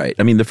 No, you're right.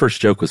 I mean, the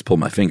first joke was pull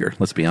my finger.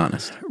 Let's be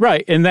honest.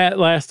 Right, and that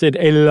lasted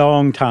a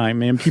long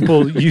time, and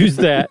people used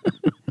that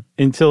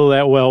until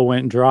that well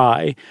went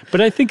dry.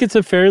 But I think it's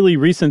a fairly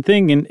recent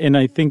thing, and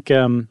I think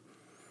I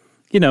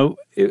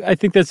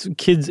think that's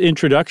kids'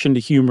 introduction to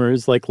humor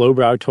is like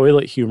lowbrow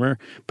toilet humor.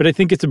 But I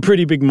think it's a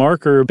pretty big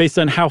marker based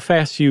on how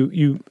fast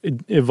you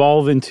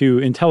evolve into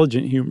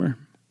intelligent humor.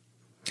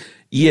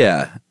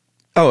 Yeah.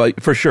 Oh,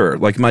 for sure.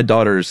 Like my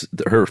daughter's,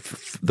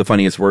 the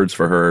funniest words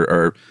for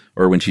her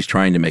are when she's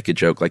trying to make a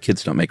joke. Like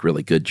kids don't make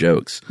really good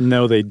jokes.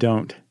 No, they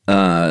don't.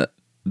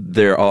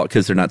 They're all,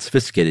 because they're not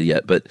sophisticated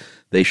yet, but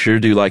they sure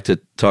do like to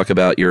talk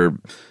about your,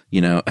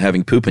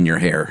 having poop in your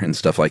hair and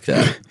stuff like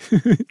that.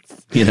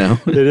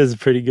 It is a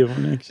pretty good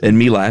one, actually. And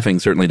me laughing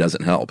certainly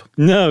doesn't help.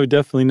 No,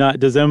 definitely not.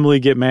 Does Emily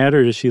get mad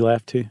or does she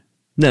laugh too?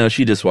 No,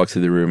 she just walks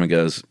through the room and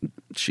goes,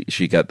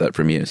 she got that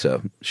from you,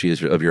 so she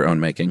is of your own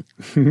making.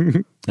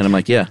 And I'm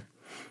like, yeah.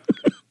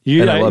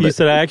 You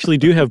said, I actually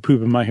do have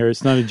poop in my hair.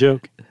 It's not a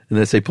joke. And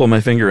they say, pull my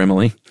finger,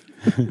 Emily.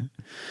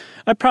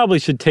 I probably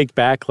should take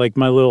back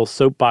my little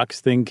soapbox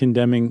thing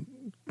condemning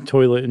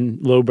toilet and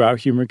lowbrow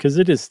humor, because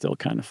it is still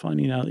kind of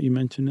funny now that you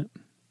mention it.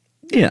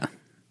 Yeah.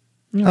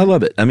 I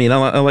love it. I mean,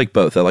 I like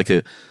both. I like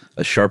a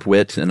sharp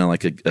wit and I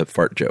like a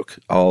fart joke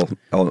all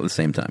at the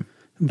same time.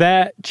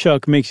 That,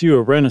 Chuck, makes you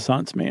a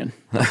Renaissance man.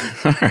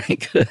 All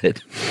right,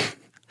 good.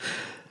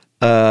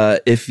 I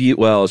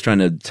was trying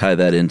to tie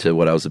that into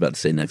what I was about to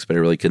say next, but I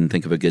really couldn't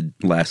think of a good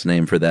last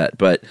name for that.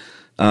 But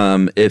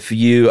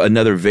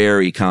another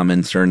very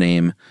common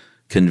surname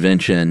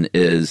convention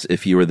is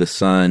if you were the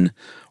son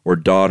or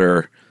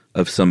daughter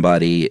of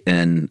somebody,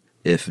 and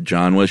if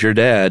John was your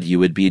dad, you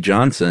would be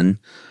Johnson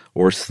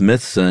or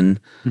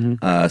Smithson.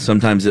 Mm-hmm.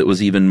 Sometimes it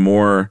was even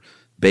more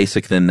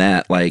basic than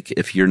that. Like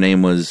if your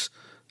name was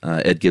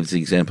Ed gives the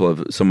example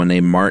of someone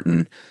named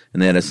Martin,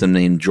 and they had a son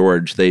named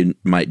George. They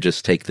might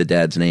just take the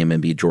dad's name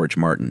and be George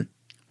Martin.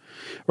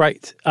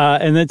 Right.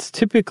 And that's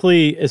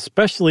typically,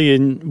 especially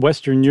in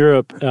Western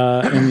Europe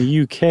and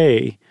the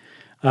UK,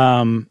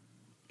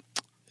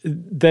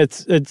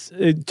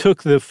 it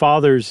took the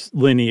father's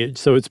lineage.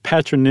 So it's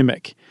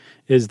patronymic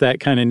is that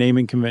kind of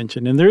naming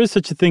convention. And there is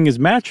such a thing as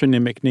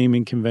matronymic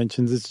naming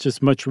conventions. It's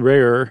just much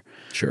rarer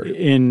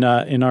in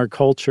our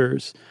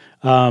cultures.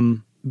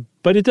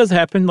 But it does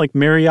happen. Like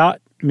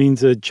Marriott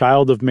means a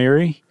child of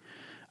Mary.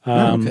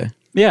 Okay.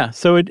 Yeah,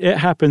 so it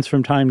happens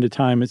from time to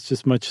time. It's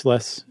just much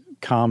less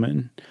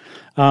common.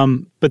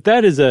 But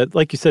that is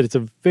like you said, it's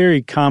a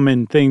very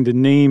common thing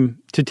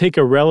to take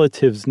a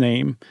relative's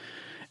name.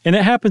 And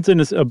it happens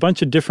in a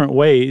bunch of different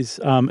ways.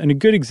 And a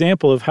good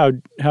example of how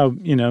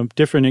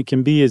different it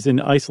can be is in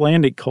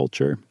Icelandic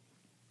culture.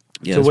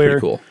 Yeah, that's pretty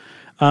cool.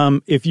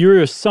 If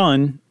you're a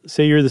son,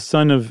 say you're the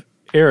son of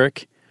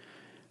Eric,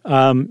 with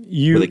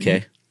a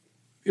K?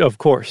 Of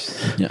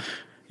course. Yeah.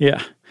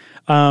 Yeah.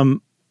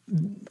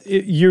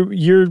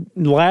 Your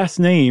last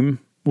name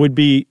would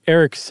be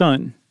Eric's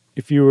son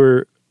if you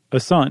were a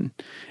son.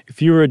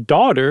 If you were a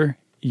daughter,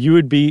 you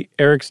would be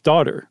Eric's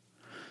daughter.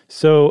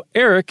 So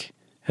Eric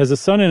has a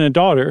son and a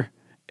daughter,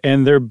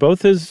 and they're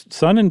both his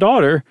son and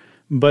daughter,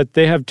 but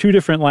they have two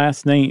different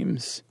last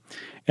names.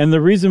 And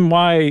the reason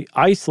why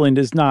Iceland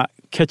is not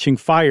catching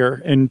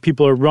fire and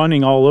people are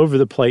running all over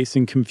the place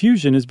in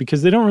confusion is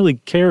because they don't really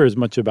care as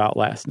much about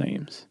last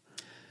names.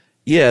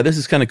 Yeah, this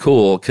is kind of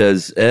cool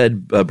because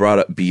Ed brought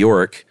up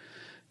Bjork,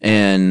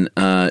 and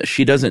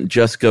she doesn't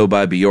just go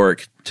by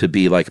Bjork to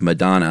be like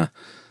Madonna.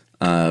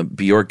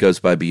 Bjork goes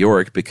by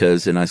Bjork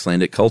because in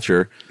Icelandic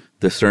culture,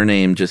 the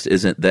surname just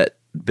isn't that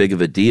big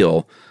of a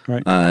deal.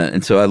 Right.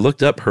 And so I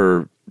looked up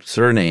her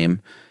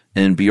surname,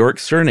 and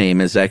Bjork's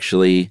surname is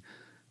actually,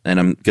 and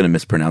I'm going to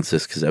mispronounce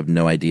this because I have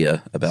no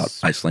idea about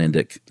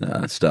Icelandic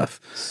stuff,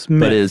 Smith.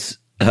 but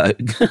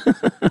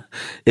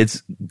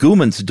it's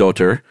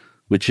Guðmundsdóttir,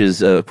 which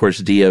is, of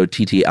course,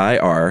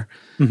 Dottir,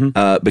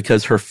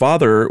 because her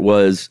father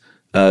was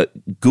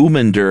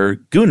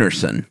Guðmundur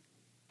Gunnarsson.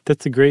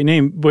 That's a great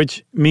name,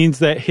 which means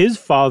that his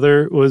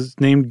father was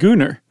named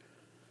Gunnar.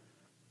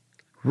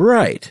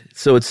 Right.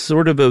 So it's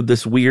sort of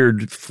this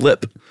weird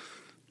flip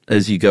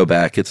as you go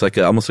back. It's like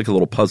almost like a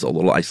little puzzle, a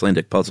little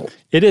Icelandic puzzle.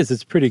 It is.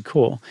 It's pretty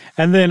cool.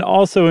 And then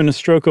also in a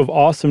stroke of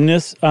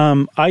awesomeness,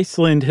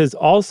 Iceland has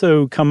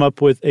also come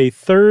up with a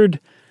third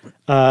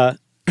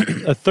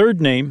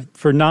name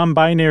for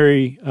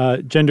non-binary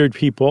gendered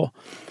people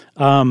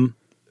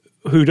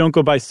who don't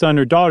go by son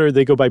or daughter.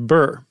 They go by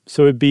Burr.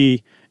 So it'd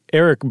be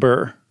Eric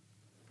Burr.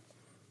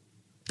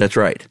 That's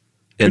right.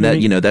 And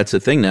that, that's a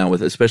thing now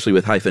especially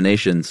with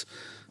hyphenations.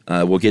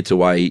 We'll get to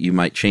why you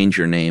might change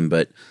your name,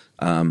 but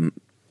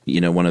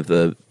one of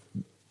the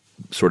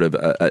sort of,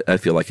 I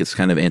feel like it's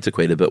kind of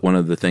antiquated, but one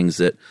of the things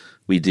that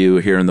we do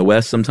here in the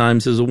West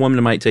sometimes is a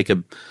woman might take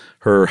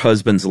her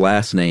husband's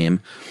last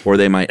name, or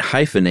they might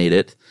hyphenate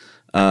it.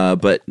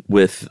 But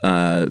with,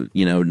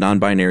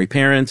 non-binary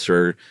parents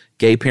or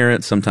gay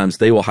parents, sometimes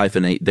they will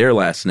hyphenate their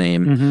last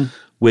name,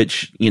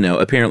 which,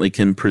 apparently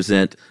can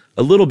present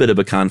a little bit of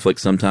a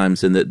conflict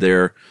sometimes in that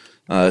their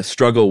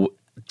struggle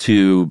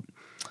to,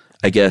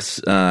 I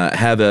guess,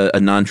 have a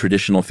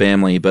non-traditional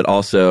family, but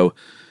also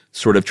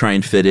sort of try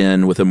and fit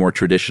in with a more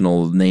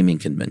traditional naming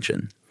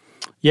convention.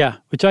 Yeah,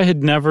 which I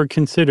had never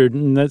considered,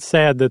 and that's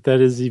sad that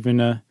is even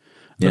a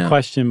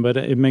question, but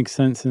it makes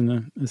sense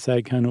in a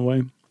sad kind of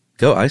way.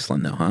 Go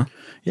Iceland though, huh?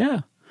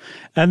 Yeah.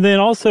 And then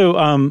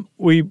also,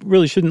 we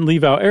really shouldn't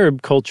leave out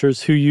Arab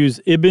cultures who use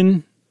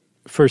Ibn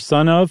for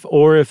son of,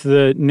 or if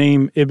the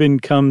name Ibn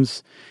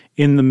comes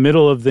in the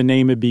middle of the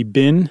name, it'd be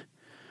bin,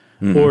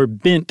 or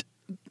Bint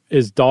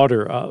is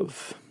daughter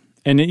of.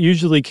 And it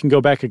usually can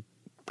go back a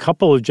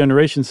couple of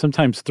generations,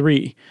 sometimes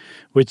 3,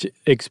 which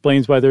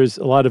explains why there's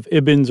a lot of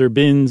Ibns or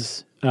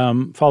Bins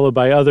followed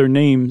by other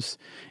names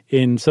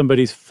in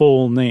somebody's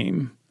full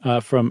name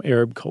from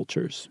Arab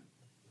cultures.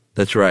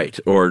 That's right.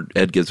 Or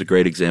Ed gives a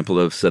great example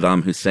of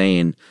Saddam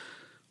Hussein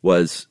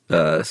was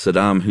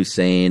Saddam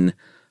Hussein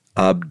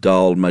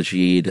Abdul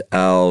Majid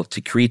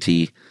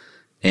al-Tikriti,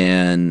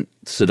 and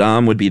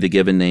Saddam would be the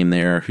given name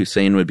there.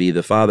 Hussein would be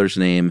the father's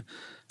name.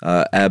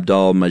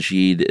 Abdul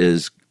Majid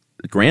is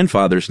the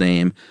grandfather's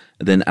name.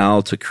 Then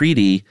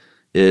al-Tikriti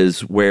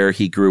is where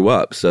he grew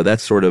up. So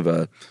that's sort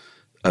of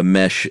a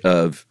mesh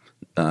of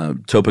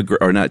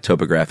not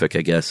topographic,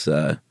 I guess.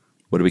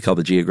 What do we call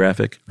the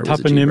geographic? Or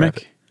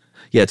toponymic.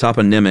 Yeah,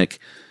 toponymic,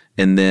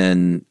 and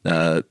then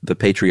the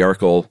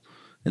patriarchal,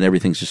 and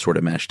everything's just sort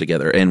of mashed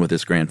together, and with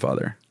his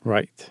grandfather.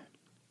 Right.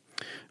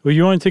 Well,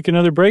 you want to take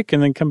another break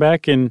and then come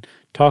back and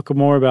talk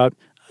more about,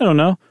 I don't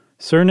know,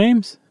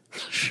 surnames?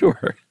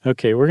 Sure.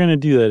 Okay, we're going to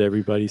do that,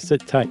 everybody.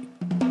 Sit tight.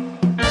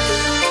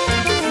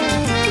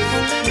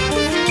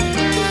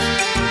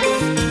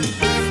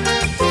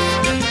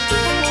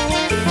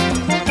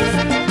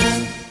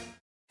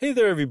 Hey Hey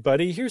there,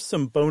 everybody. Here's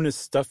some bonus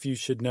stuff you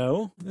should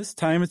know. This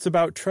time it's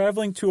about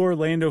traveling to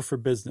Orlando for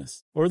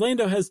business.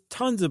 Orlando has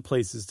tons of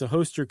places to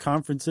host your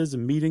conferences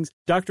and meetings.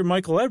 Dr.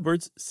 Michael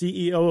Edwards,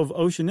 CEO of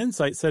Ocean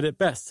Insight, said it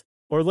best.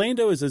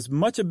 Orlando is as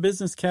much a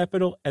business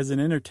capital as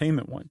an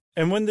entertainment one.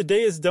 And when the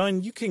day is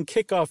done, you can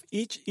kick off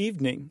each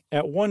evening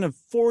at one of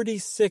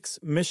 46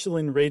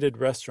 Michelin-rated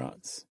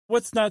restaurants.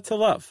 What's not to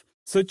love?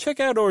 So check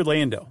out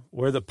Orlando,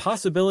 where the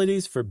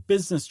possibilities for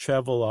business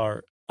travel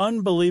are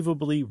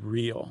unbelievably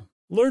real.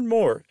 Learn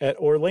more at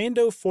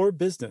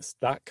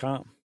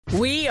orlandoforbusiness.com.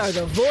 We are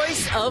the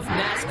voice of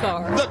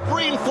NASCAR. The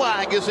green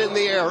flag is in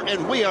the air,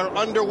 and we are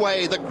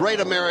underway. The great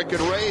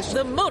American race.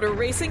 The Motor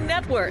Racing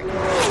Network.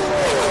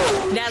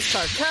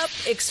 NASCAR Cup,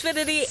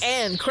 Xfinity,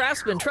 and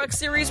Craftsman Truck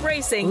Series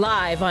Racing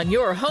live on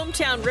your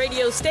hometown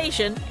radio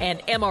station and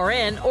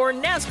MRN or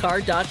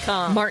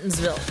NASCAR.com.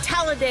 Martinsville,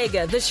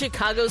 Talladega, the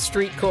Chicago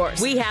Street Course.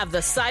 We have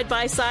the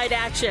side-by-side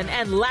action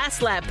and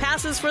last lap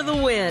passes for the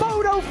win.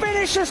 Photo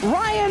finishes.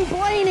 Ryan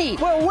Blaney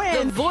will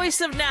win. The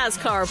voice of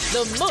NASCAR,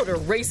 the Motor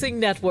Racing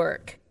Network.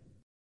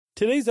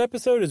 Today's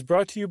episode is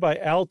brought to you by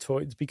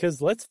Altoids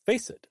because, let's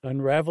face it,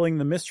 unraveling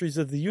the mysteries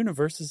of the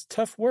universe is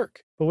tough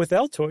work. But with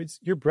Altoids,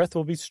 your breath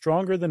will be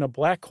stronger than a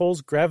black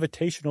hole's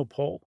gravitational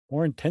pull,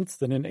 more intense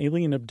than an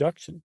alien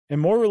abduction, and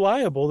more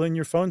reliable than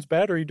your phone's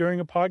battery during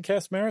a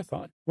podcast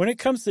marathon. When it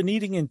comes to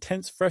needing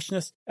intense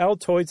freshness,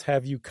 Altoids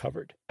have you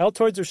covered.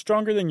 Altoids are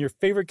stronger than your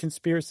favorite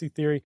conspiracy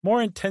theory,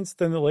 more intense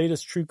than the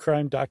latest true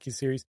crime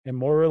docuseries, and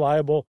more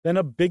reliable than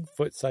a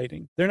Bigfoot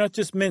sighting. They're not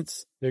just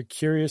mints, they're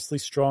curiously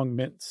strong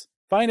mints.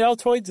 Find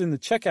Altoids in the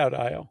checkout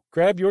aisle.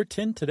 Grab your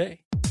tin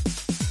today.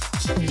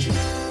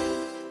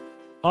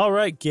 All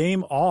right,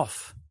 game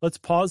off. Let's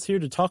pause here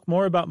to talk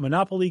more about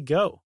Monopoly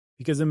Go.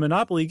 Because in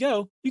Monopoly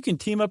Go, you can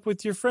team up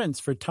with your friends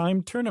for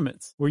timed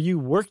tournaments where you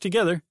work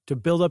together to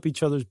build up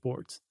each other's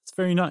boards. It's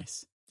very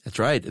nice. That's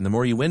right. And the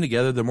more you win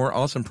together, the more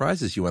awesome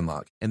prizes you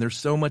unlock. And there's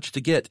so much to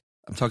get.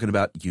 I'm talking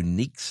about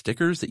unique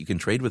stickers that you can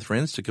trade with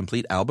friends to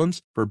complete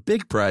albums for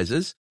big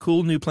prizes,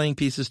 cool new playing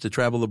pieces to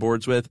travel the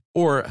boards with,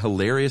 or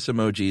hilarious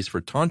emojis for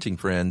taunting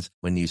friends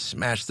when you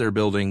smash their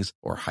buildings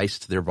or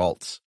heist their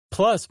vaults.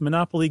 Plus,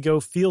 Monopoly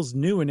Go feels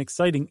new and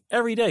exciting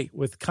every day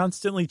with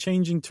constantly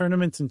changing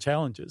tournaments and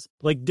challenges,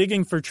 like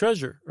digging for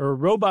treasure or a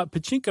robot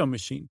pachinko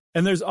machine.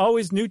 And there's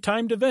always new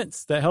timed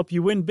events that help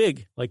you win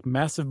big, like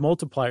massive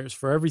multipliers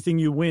for everything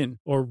you win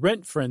or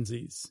rent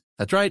frenzies.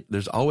 That's right.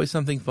 There's always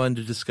something fun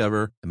to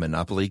discover in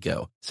Monopoly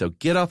Go. So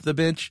get off the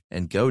bench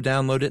and go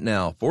download it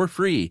now for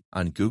free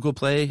on Google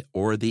Play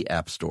or the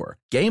App Store.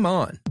 Game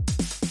on.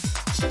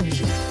 Stuff you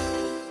should know.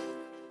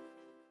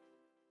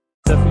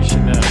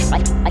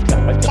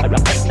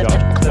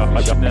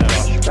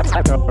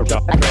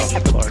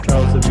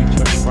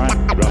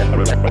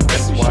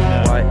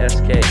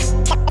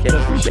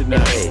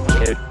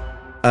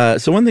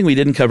 So one thing we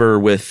didn't cover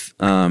with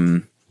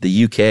the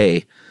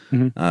UK,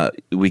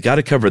 we got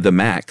to cover the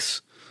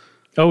Macs.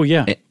 Oh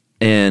yeah,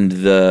 and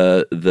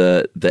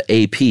the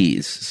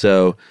APs.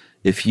 So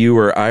if you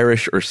were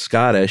Irish or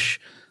Scottish,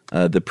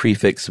 the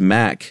prefix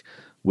Mac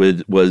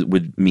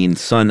would mean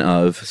son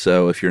of.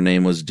 So if your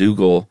name was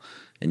Dougal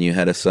and you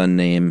had a son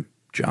named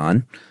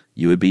John,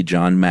 you would be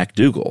John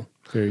MacDougall.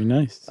 Very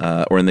nice.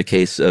 Or in the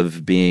case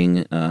of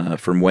being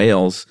from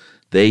Wales,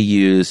 they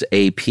use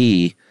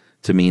AP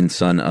to mean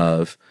son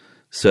of.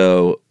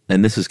 So,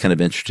 and this is kind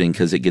of interesting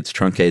because it gets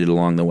truncated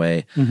along the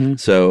way. Mm-hmm.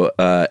 So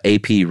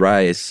AP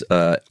Rice,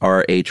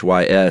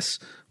 RHYS,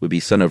 would be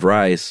son of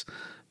Rice.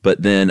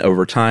 But then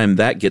over time,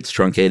 that gets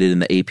truncated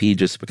and the AP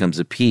just becomes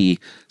a P.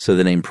 So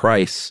the name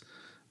Price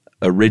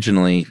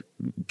originally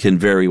can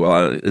very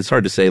well, it's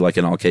hard to say like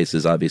in all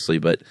cases, obviously,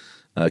 but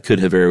could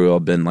have very well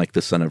been like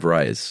the son of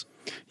Rice.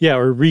 Yeah,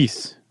 or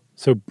Reese.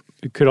 So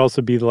it could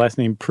also be the last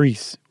name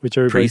Priest, which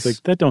everybody's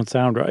like, that don't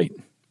sound right.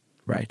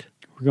 Right.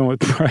 We're going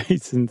with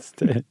Price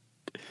instead.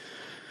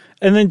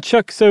 And then,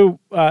 Chuck, so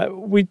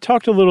we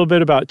talked a little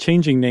bit about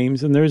changing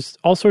names, and there's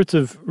all sorts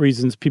of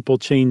reasons people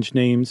change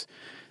names.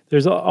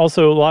 There's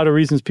also a lot of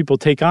reasons people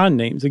take on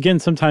names. Again,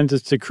 sometimes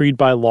it's decreed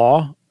by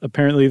law.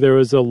 Apparently, there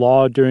was a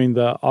law during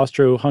the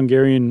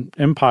Austro-Hungarian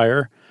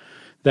Empire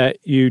that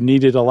you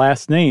needed a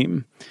last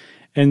name.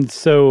 And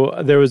so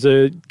there was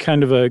a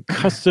kind of a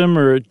custom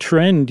or a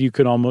trend, you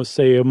could almost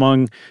say,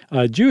 among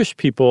Jewish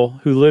people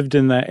who lived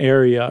in that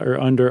area or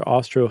under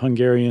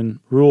Austro-Hungarian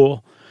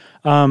rule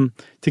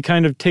to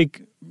kind of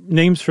take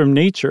names from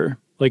nature,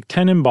 like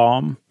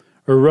Tenenbaum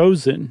or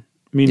Rosen,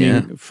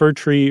 meaning fir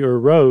tree or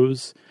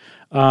rose.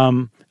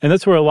 And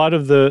that's where a lot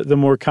of the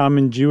more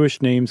common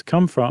Jewish names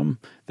come from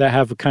that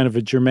have a kind of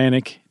a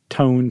Germanic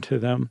tone to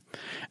them.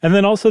 And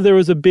then also there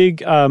was a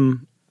big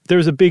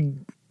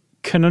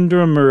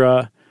conundrum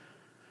or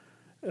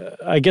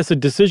I guess a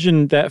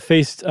decision that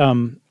faced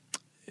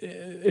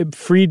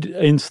freed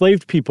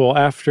enslaved people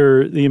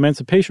after the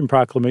Emancipation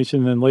Proclamation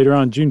and then later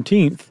on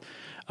Juneteenth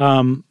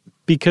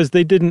because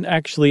they didn't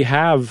actually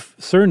have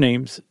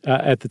surnames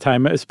at the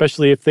time,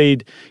 especially if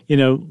they'd,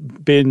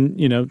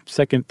 been,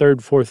 second,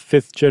 third, fourth,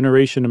 fifth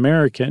generation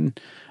American.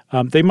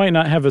 They might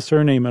not have a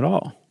surname at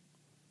all.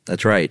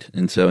 That's right.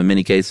 And so in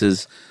many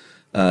cases,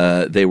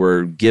 they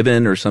were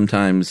given or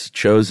sometimes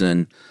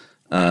chosen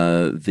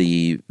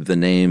the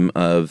name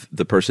of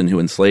the person who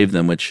enslaved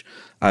them, which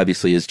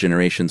obviously as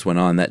generations went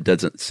on, that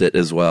doesn't sit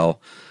as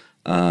well.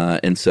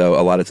 And so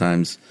a lot of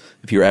times,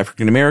 if you're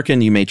African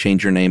American, you may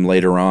change your name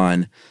later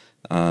on,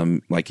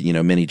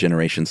 many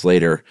generations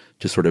later,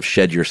 to sort of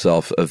shed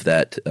yourself of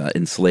that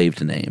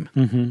enslaved name.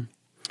 Mm-hmm.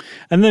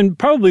 And then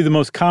probably the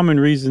most common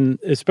reason,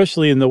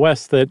 especially in the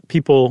West, that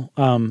people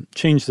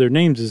change their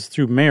names is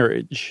through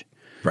marriage.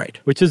 Right.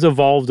 Which has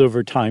evolved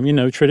over time.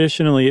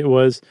 Traditionally it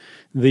was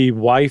the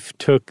wife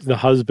took the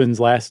husband's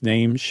last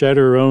name, shed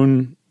her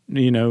own,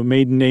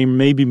 maiden name,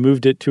 maybe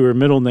moved it to her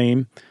middle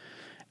name,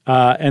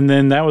 and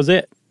then that was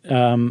it.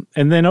 And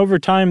then over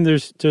time,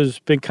 there's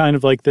been kind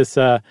of like this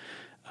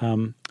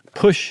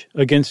push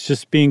against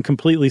just being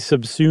completely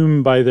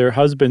subsumed by their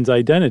husband's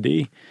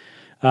identity,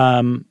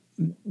 and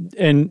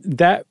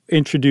that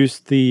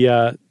introduced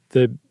the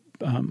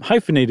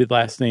hyphenated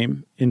last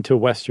name into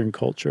Western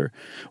culture,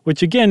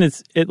 which again,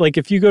 like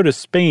if you go to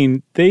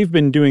Spain, they've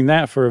been doing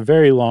that for a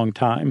very long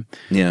time.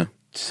 Yeah.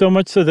 So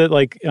much so that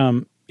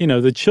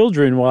the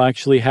children will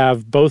actually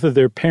have both of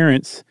their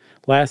parents'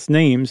 last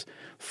names,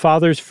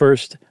 father's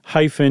first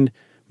hyphen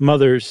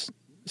mother's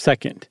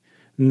second.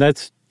 And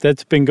that's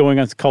been going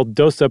on. It's called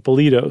Dos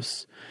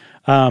Apellidos.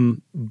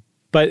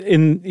 But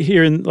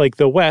here in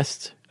the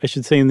West, I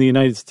should say in the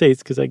United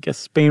States, because I guess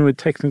Spain would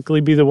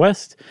technically be the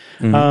West,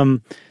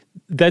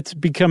 that's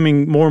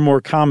becoming more and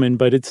more common,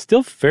 but it's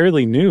still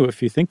fairly new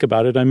if you think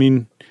about it. I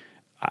mean,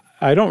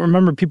 I don't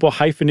remember people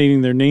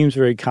hyphenating their names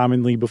very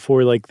commonly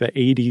before the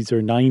 80s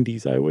or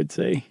 90s, I would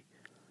say.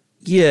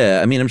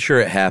 Yeah, I mean, I'm sure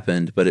it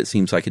happened, but it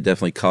seems like it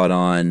definitely caught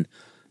on,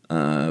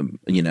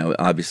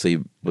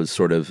 obviously was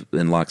sort of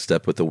in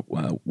lockstep with the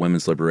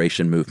women's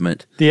liberation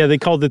movement. Yeah, they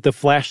called it the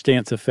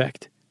Flashdance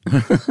effect.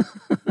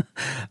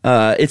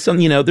 It's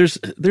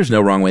there's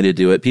no wrong way to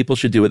do it. People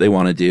should do what they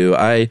want to do.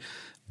 I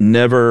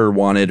never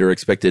wanted or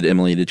expected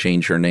Emily to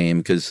change her name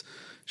because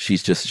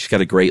she's got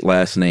a great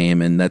last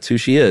name and that's who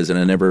she is. And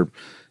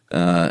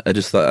I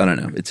just thought, I don't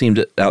know, it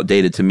seemed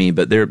outdated to me,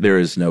 but there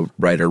is no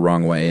right or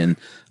wrong way. And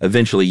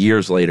eventually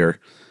years later,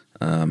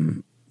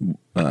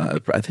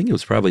 I think it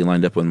was probably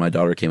lined up when my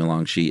daughter came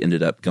along, she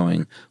ended up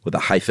going with a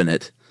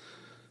hyphenate.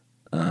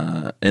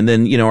 And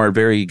then, our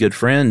very good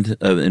friend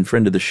and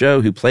friend of the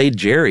show who played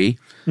Jerry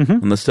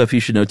on the Stuff You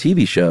Should Know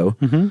TV show,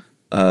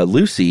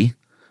 Lucy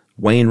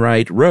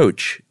Wainwright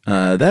Roach.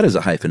 That is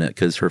a hyphenate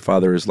because her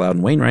father is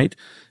Loudon Wainwright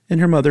and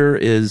her mother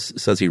is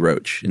Suzy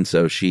Roach. And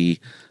so she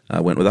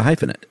went with a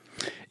hyphenate.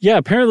 Yeah,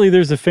 apparently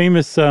there's a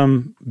famous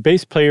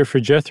bass player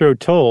for Jethro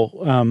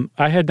Tull.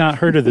 I had not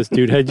heard of this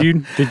dude. Did you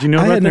know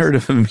about this? I hadn't heard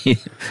of him.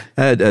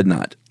 I had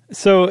not.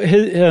 So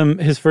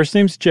his first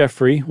name's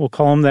Jeffrey. We'll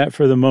call him that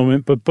for the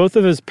moment. But both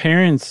of his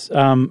parents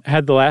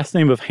had the last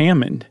name of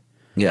Hammond.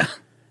 Yeah.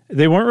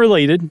 They weren't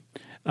related,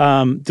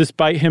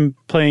 despite him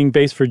playing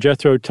bass for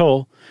Jethro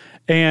Tull.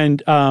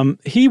 And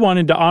he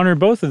wanted to honor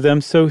both of them,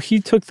 so he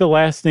took the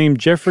last name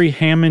Jeffrey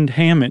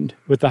Hammond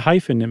with a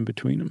hyphen in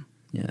between them.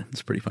 Yeah,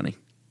 it's pretty funny.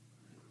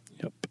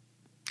 Yep.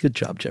 Good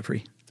job,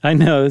 Jeffrey. I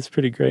know, that's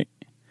pretty great.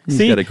 He's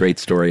got a great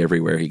story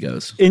everywhere he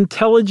goes.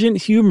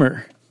 Intelligent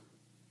humor.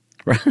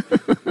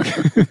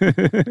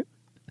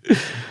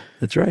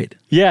 That's right.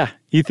 Yeah.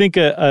 You think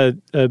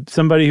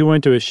somebody who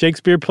went to a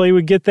Shakespeare play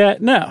would get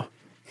that? No.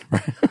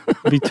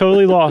 Be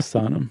totally lost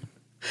on them.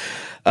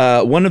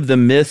 One of the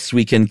myths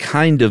we can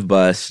kind of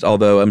bust,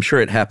 although I'm sure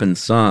it happened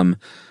some,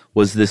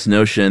 was this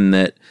notion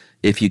that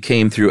if you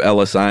came through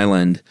Ellis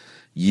Island,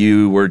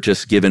 you were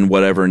just given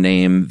whatever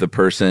name the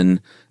person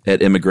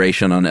at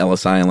immigration on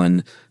Ellis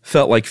Island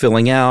felt like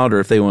filling out, or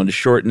if they wanted to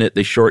shorten it,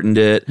 they shortened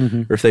it,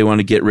 or if they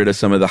wanted to get rid of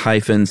some of the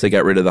hyphens, they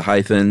got rid of the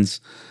hyphens.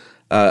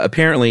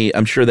 Apparently,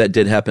 I'm sure that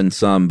did happen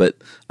some, but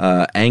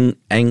oh man,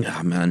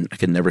 I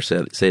can never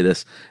say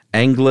this.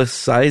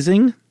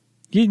 Anglicizing?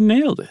 You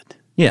nailed it.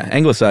 Yeah,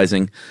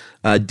 anglicizing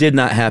did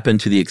not happen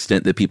to the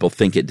extent that people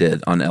think it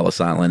did on Ellis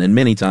Island. And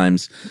many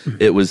times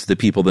it was the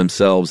people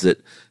themselves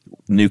that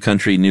new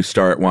country, new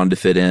start wanted to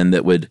fit in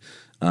that would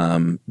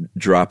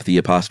drop the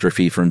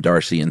apostrophe from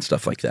Darcy and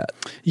stuff like that.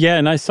 Yeah,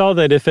 and I saw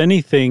that if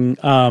anything,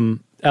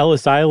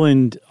 Ellis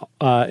Island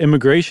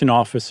immigration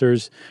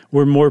officers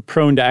were more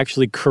prone to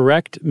actually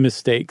correct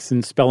mistakes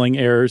and spelling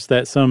errors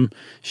that some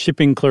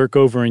shipping clerk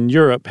over in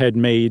Europe had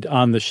made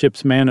on the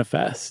ship's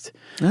manifest.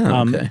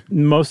 Oh, okay.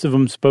 Most of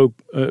them spoke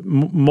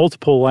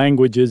multiple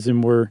languages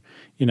and were,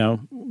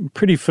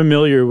 pretty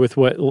familiar with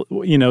what,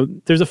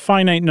 there's a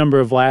finite number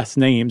of last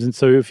names. And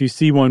so if you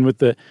see one with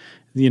the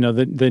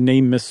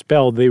name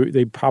misspelled,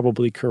 they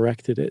probably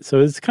corrected it. So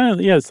it's kind of,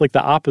 it's like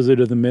the opposite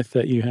of the myth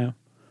that you have.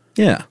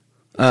 Yeah.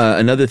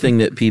 Another thing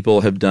that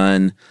people have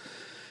done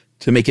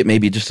to make it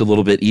maybe just a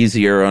little bit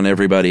easier on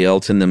everybody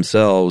else and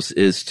themselves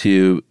is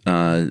to,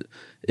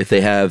 if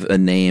they have a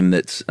name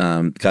that's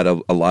got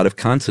a lot of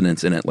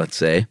consonants in it, let's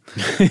say.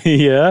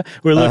 Yeah,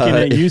 we're looking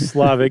at you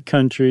Slavic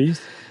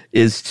countries.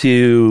 Is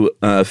to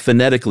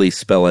phonetically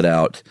spell it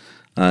out.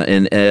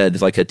 And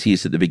Ed, like I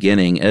teased at the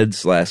beginning,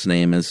 Ed's last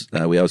name is,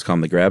 we always call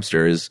him the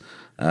Grabster, is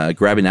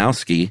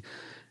Grabinowski.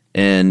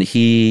 And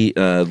he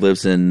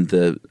lives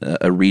in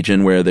a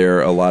region where there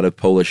are a lot of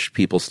Polish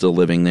people still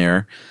living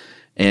there.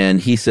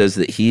 And he says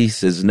that he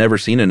has never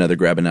seen another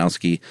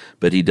Grabinowski,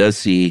 but he does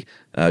see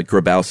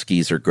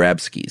Grabowskis or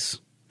Grabskis.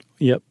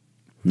 Yep.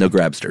 No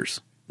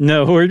Grabsters.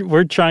 No,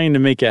 we're trying to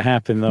make it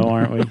happen, though,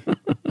 aren't we?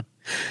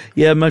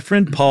 Yeah, my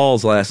friend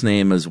Paul's last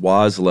name is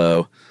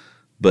Wazlow,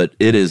 but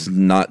it is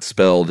not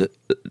spelled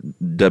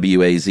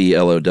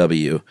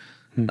Wazlow.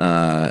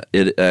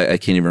 I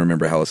can't even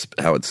remember how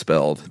it's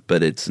spelled,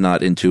 but it's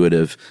not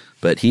intuitive.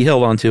 But he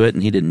held on to it,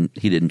 and he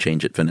didn't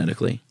change it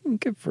phonetically.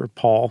 Good for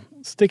Paul.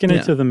 Sticking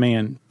it to the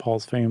man,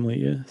 Paul's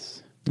family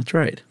is. That's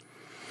right.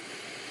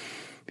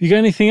 You got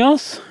anything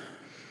else?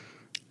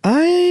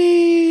 I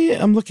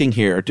am looking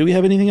here. Do we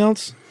have anything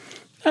else?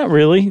 Not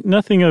really.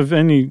 Nothing of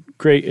any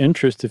great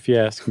interest, if you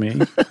ask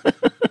me.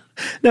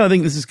 No, I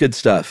think this is good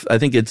stuff. I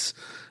think it's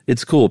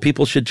cool.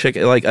 People should check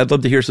it. Like, I'd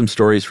love to hear some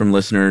stories from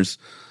listeners,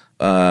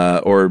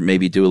 or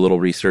maybe do a little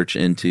research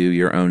into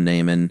your own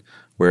name and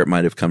where it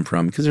might have come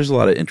from, because there's a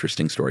lot of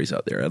interesting stories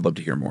out there. I'd love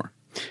to hear more.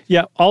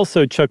 Yeah.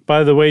 Also, Chuck,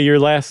 by the way, your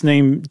last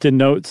name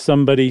denotes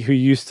somebody who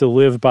used to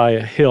live by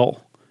a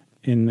hill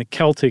in the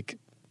Celtic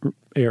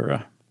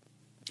era.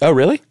 Oh,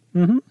 really?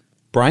 Mm-hmm.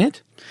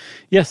 Bryant?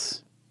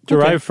 Yes.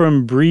 Derived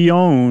from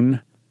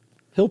Brionne.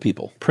 Hill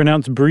people.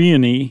 Pronounced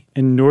Briony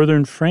in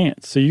northern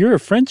France. So you're a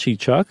Frenchie,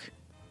 Chuck.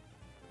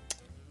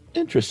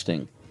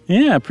 Interesting.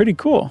 Yeah, pretty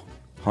cool.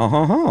 Ha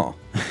ha ha.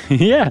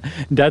 Yeah,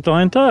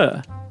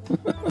 d'Atlanta.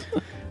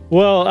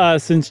 Well,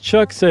 since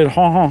Chuck said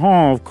ha ha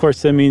ha, of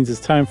course that means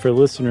it's time for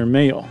listener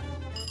mail.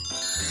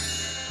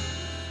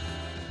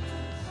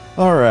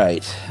 All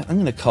right. I'm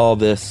going to call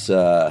this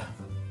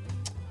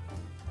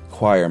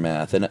choir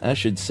math. And I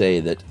should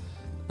say that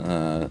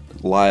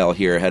Lyle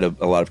here had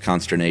a lot of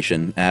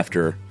consternation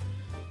after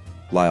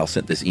Lyle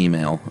sent this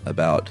email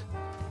about,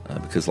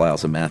 because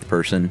Lyle's a math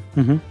person,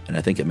 and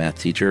I think a math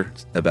teacher,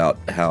 about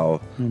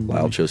how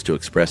Lyle chose to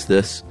express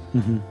this.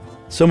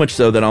 So much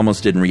so that I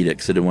almost didn't read it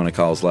because I didn't want to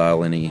cause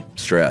Lyle any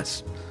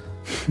stress.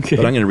 Okay.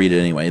 But I'm going to read it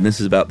anyway. And this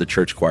is about the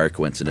church choir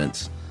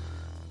coincidence.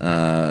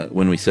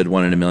 When we said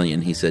 1 in a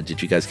million, he said,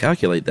 "Did you guys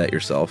calculate that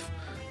yourself?"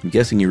 I'm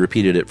guessing you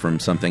repeated it from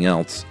something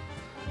else.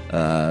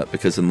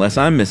 Because unless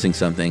I'm missing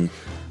something,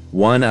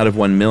 1 out of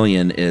 1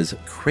 million is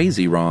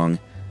crazy wrong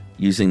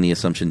using the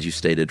assumptions you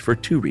stated for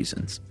 2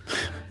 reasons.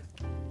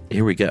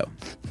 Here we go.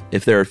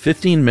 If there are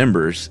 15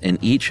 members and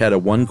each had a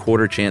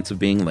 1/4 chance of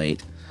being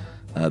late,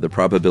 the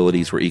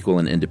probabilities were equal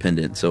and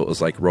independent, so it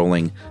was like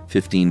rolling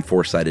 15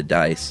 four-sided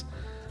dice.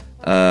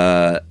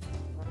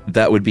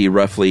 That would be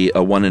roughly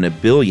a 1 in a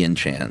billion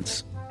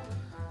chance.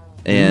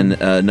 And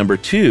number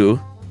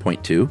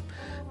 2.2,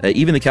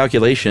 even the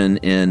calculation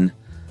in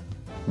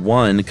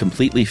 1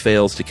 completely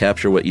fails to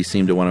capture what you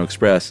seem to want to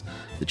express.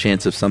 The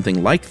chance of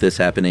something like this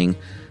happening,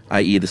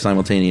 i.e. the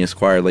simultaneous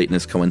choir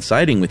lateness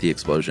coinciding with the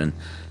explosion,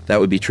 that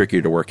would be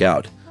trickier to work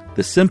out.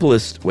 The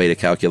simplest way to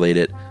calculate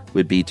it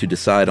would be to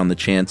decide on the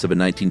chance of a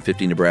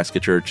 1950 Nebraska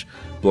church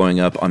blowing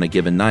up on a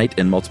given night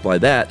and multiply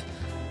that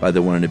by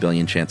the 1 in a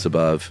billion chance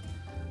above.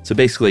 So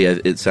basically,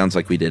 it sounds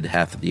like we did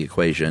half of the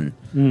equation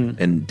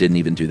and didn't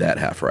even do that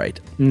half right.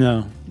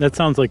 No, that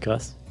sounds like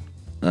us.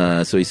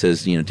 So he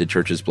says, did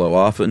churches blow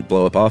up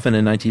often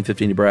in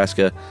 1950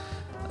 Nebraska?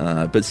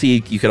 But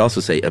see, you could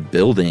also say a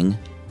building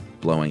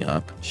blowing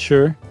up.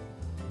 Sure.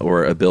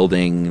 Or a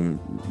building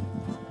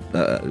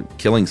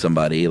killing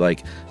somebody.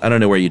 Like, I don't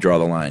know where you draw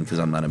the line because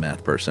I'm not a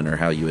math person, or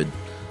how you would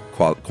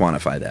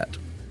quantify that.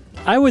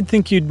 I would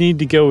think you'd need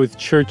to go with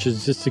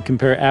churches just to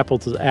compare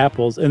apples to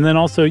apples. And then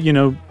also,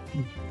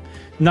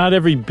 not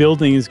every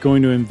building is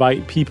going to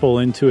invite people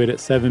into it at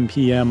 7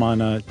 p.m.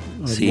 on a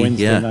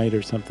Wednesday night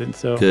or something.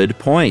 So good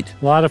point.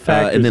 A lot of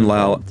factors. And then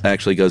Lyle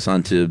actually goes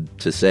on to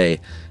say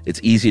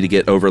it's easy to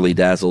get overly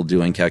dazzled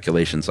doing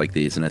calculations like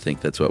these, and I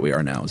think that's what we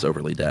are now, is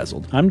overly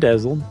dazzled. I'm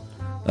dazzled.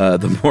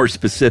 The more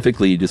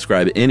specifically you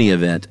describe any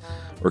event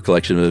or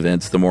collection of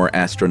events, the more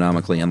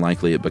astronomically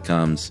unlikely it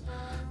becomes,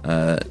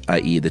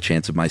 i.e. the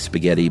chance of my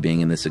spaghetti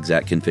being in this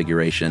exact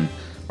configuration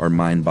are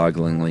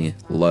mind-bogglingly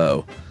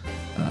low.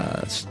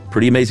 It's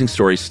pretty amazing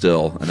story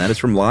still, and that is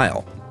from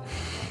Lyle.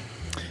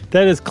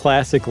 That is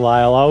classic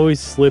Lyle, always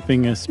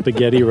slipping a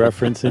spaghetti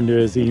reference into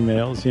his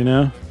emails,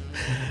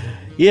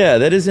 Yeah,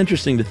 that is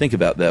interesting to think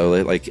about, though.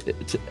 Like,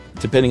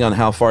 depending on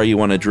how far you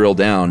want to drill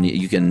down,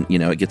 you can,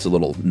 it gets a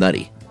little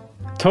nutty.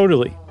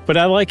 Totally. But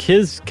I like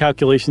his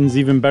calculations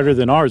even better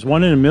than ours.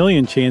 1 in a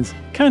million chance,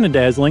 kind of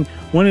dazzling.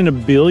 1 in a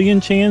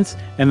billion chance,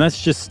 and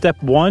that's just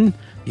step 1.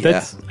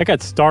 I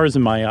got stars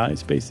in my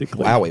eyes,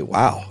 basically. Wowie,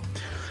 wow.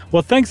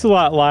 Well, thanks a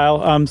lot,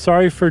 Lyle. I'm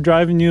sorry for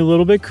driving you a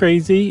little bit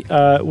crazy.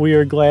 We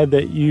are glad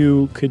that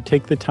you could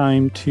take the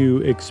time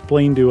to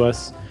explain to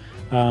us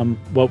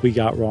what we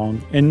got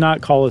wrong and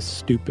not call us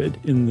stupid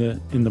in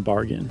the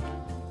bargain.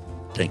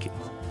 Thank you.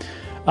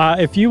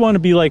 If you want to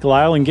be like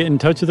Lyle and get in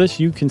touch with us,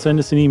 you can send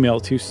us an email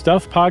to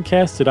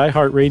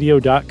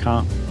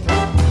stuffpodcast@iheartradio.com.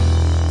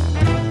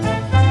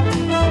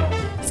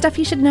 Stuff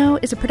You Should Know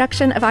is a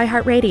production of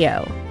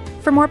iHeartRadio.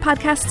 For more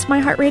podcasts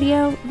from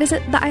iHeartRadio,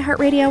 visit the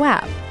iHeartRadio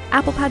app,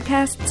 Apple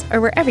Podcasts,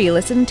 or wherever you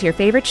listen to your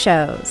favorite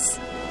shows.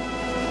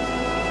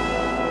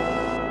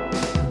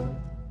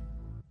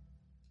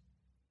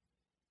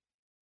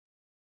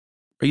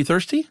 Are you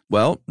thirsty?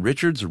 Well,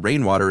 Richard's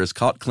rainwater is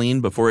caught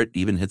clean before it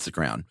even hits the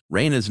ground.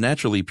 Rain is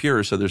naturally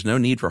pure, so there's no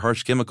need for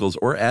harsh chemicals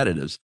or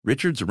additives.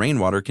 Richard's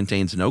rainwater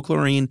contains no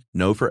chlorine,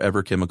 no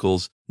forever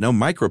chemicals, no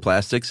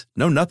microplastics,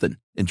 no nothing.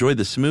 Enjoy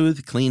the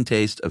smooth, clean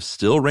taste of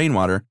still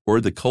rainwater or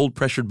the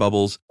cold-pressured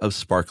bubbles of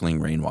sparkling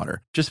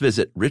rainwater. Just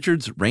visit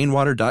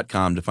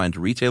richardsrainwater.com to find a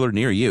retailer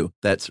near you.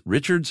 That's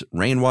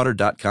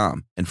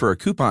richardsrainwater.com. And for a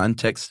coupon,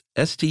 text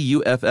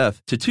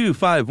STUFF to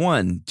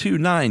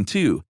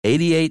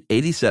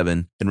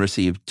 251-292-8887 and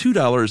receive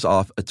 $2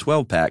 off a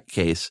 12-pack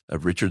case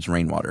of Richard's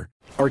Rainwater.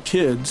 Our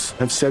kids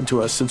have said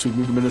to us since we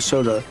moved to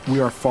Minnesota,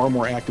 we are far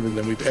more active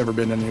than we've ever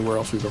been anywhere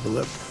else we've ever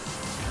lived.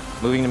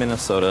 Moving to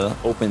Minnesota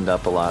opened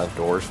up a lot of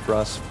doors for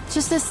us.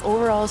 Just this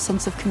overall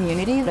sense of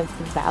community, the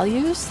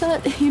values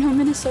that,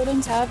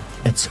 Minnesotans have.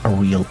 It's a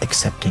real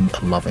accepting,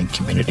 loving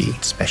community,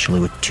 especially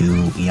with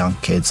two young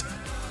kids.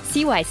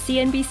 See why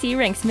CNBC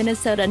ranks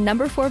Minnesota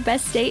number 4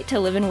 best state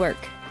to live and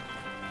work.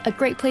 A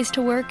great place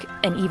to work,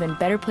 an even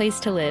better place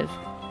to live.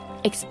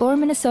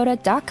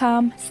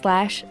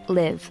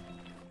 ExploreMinnesota.com/live.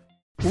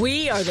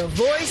 We are the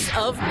voice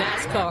of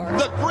NASCAR.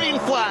 The green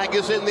flag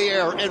is in the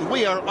air, and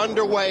we are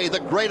underway. The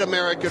Great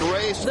American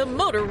Race. The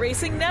Motor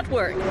Racing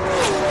Network.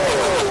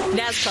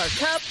 NASCAR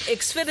Cup,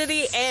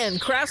 Xfinity, and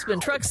Craftsman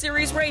Truck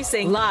Series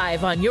Racing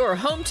live on your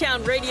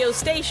hometown radio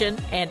station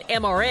and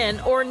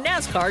MRN or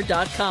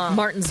NASCAR.com.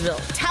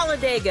 Martinsville,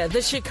 Talladega,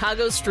 the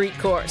Chicago Street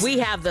Course. We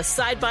have the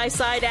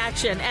side-by-side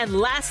action and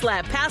last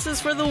lap passes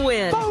for the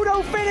win.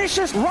 Photo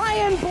finishes.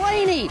 Ryan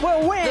Blaney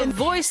will win. The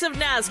voice of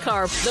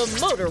NASCAR, the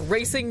Motor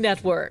Racing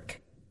Network.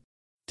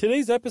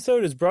 Today's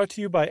episode is brought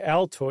to you by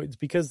Altoids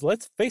because,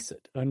 let's face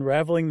it,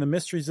 unraveling the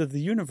mysteries of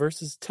the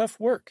universe is tough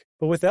work.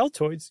 But with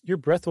Altoids, your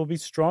breath will be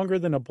stronger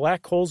than a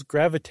black hole's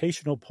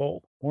gravitational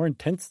pull, more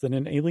intense than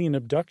an alien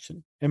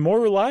abduction, and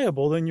more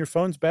reliable than your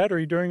phone's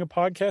battery during a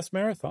podcast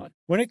marathon.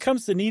 When it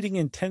comes to needing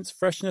intense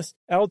freshness,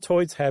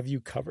 Altoids have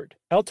you covered.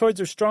 Altoids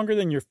are stronger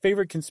than your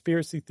favorite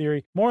conspiracy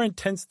theory, more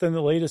intense than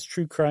the latest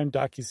true crime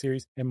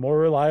docuseries, and more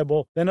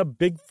reliable than a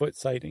Bigfoot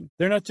sighting.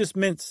 They're not just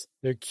mints,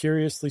 they're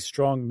curiously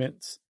strong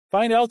mints.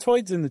 Find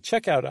Altoids in the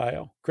checkout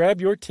aisle. Grab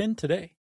your tin today.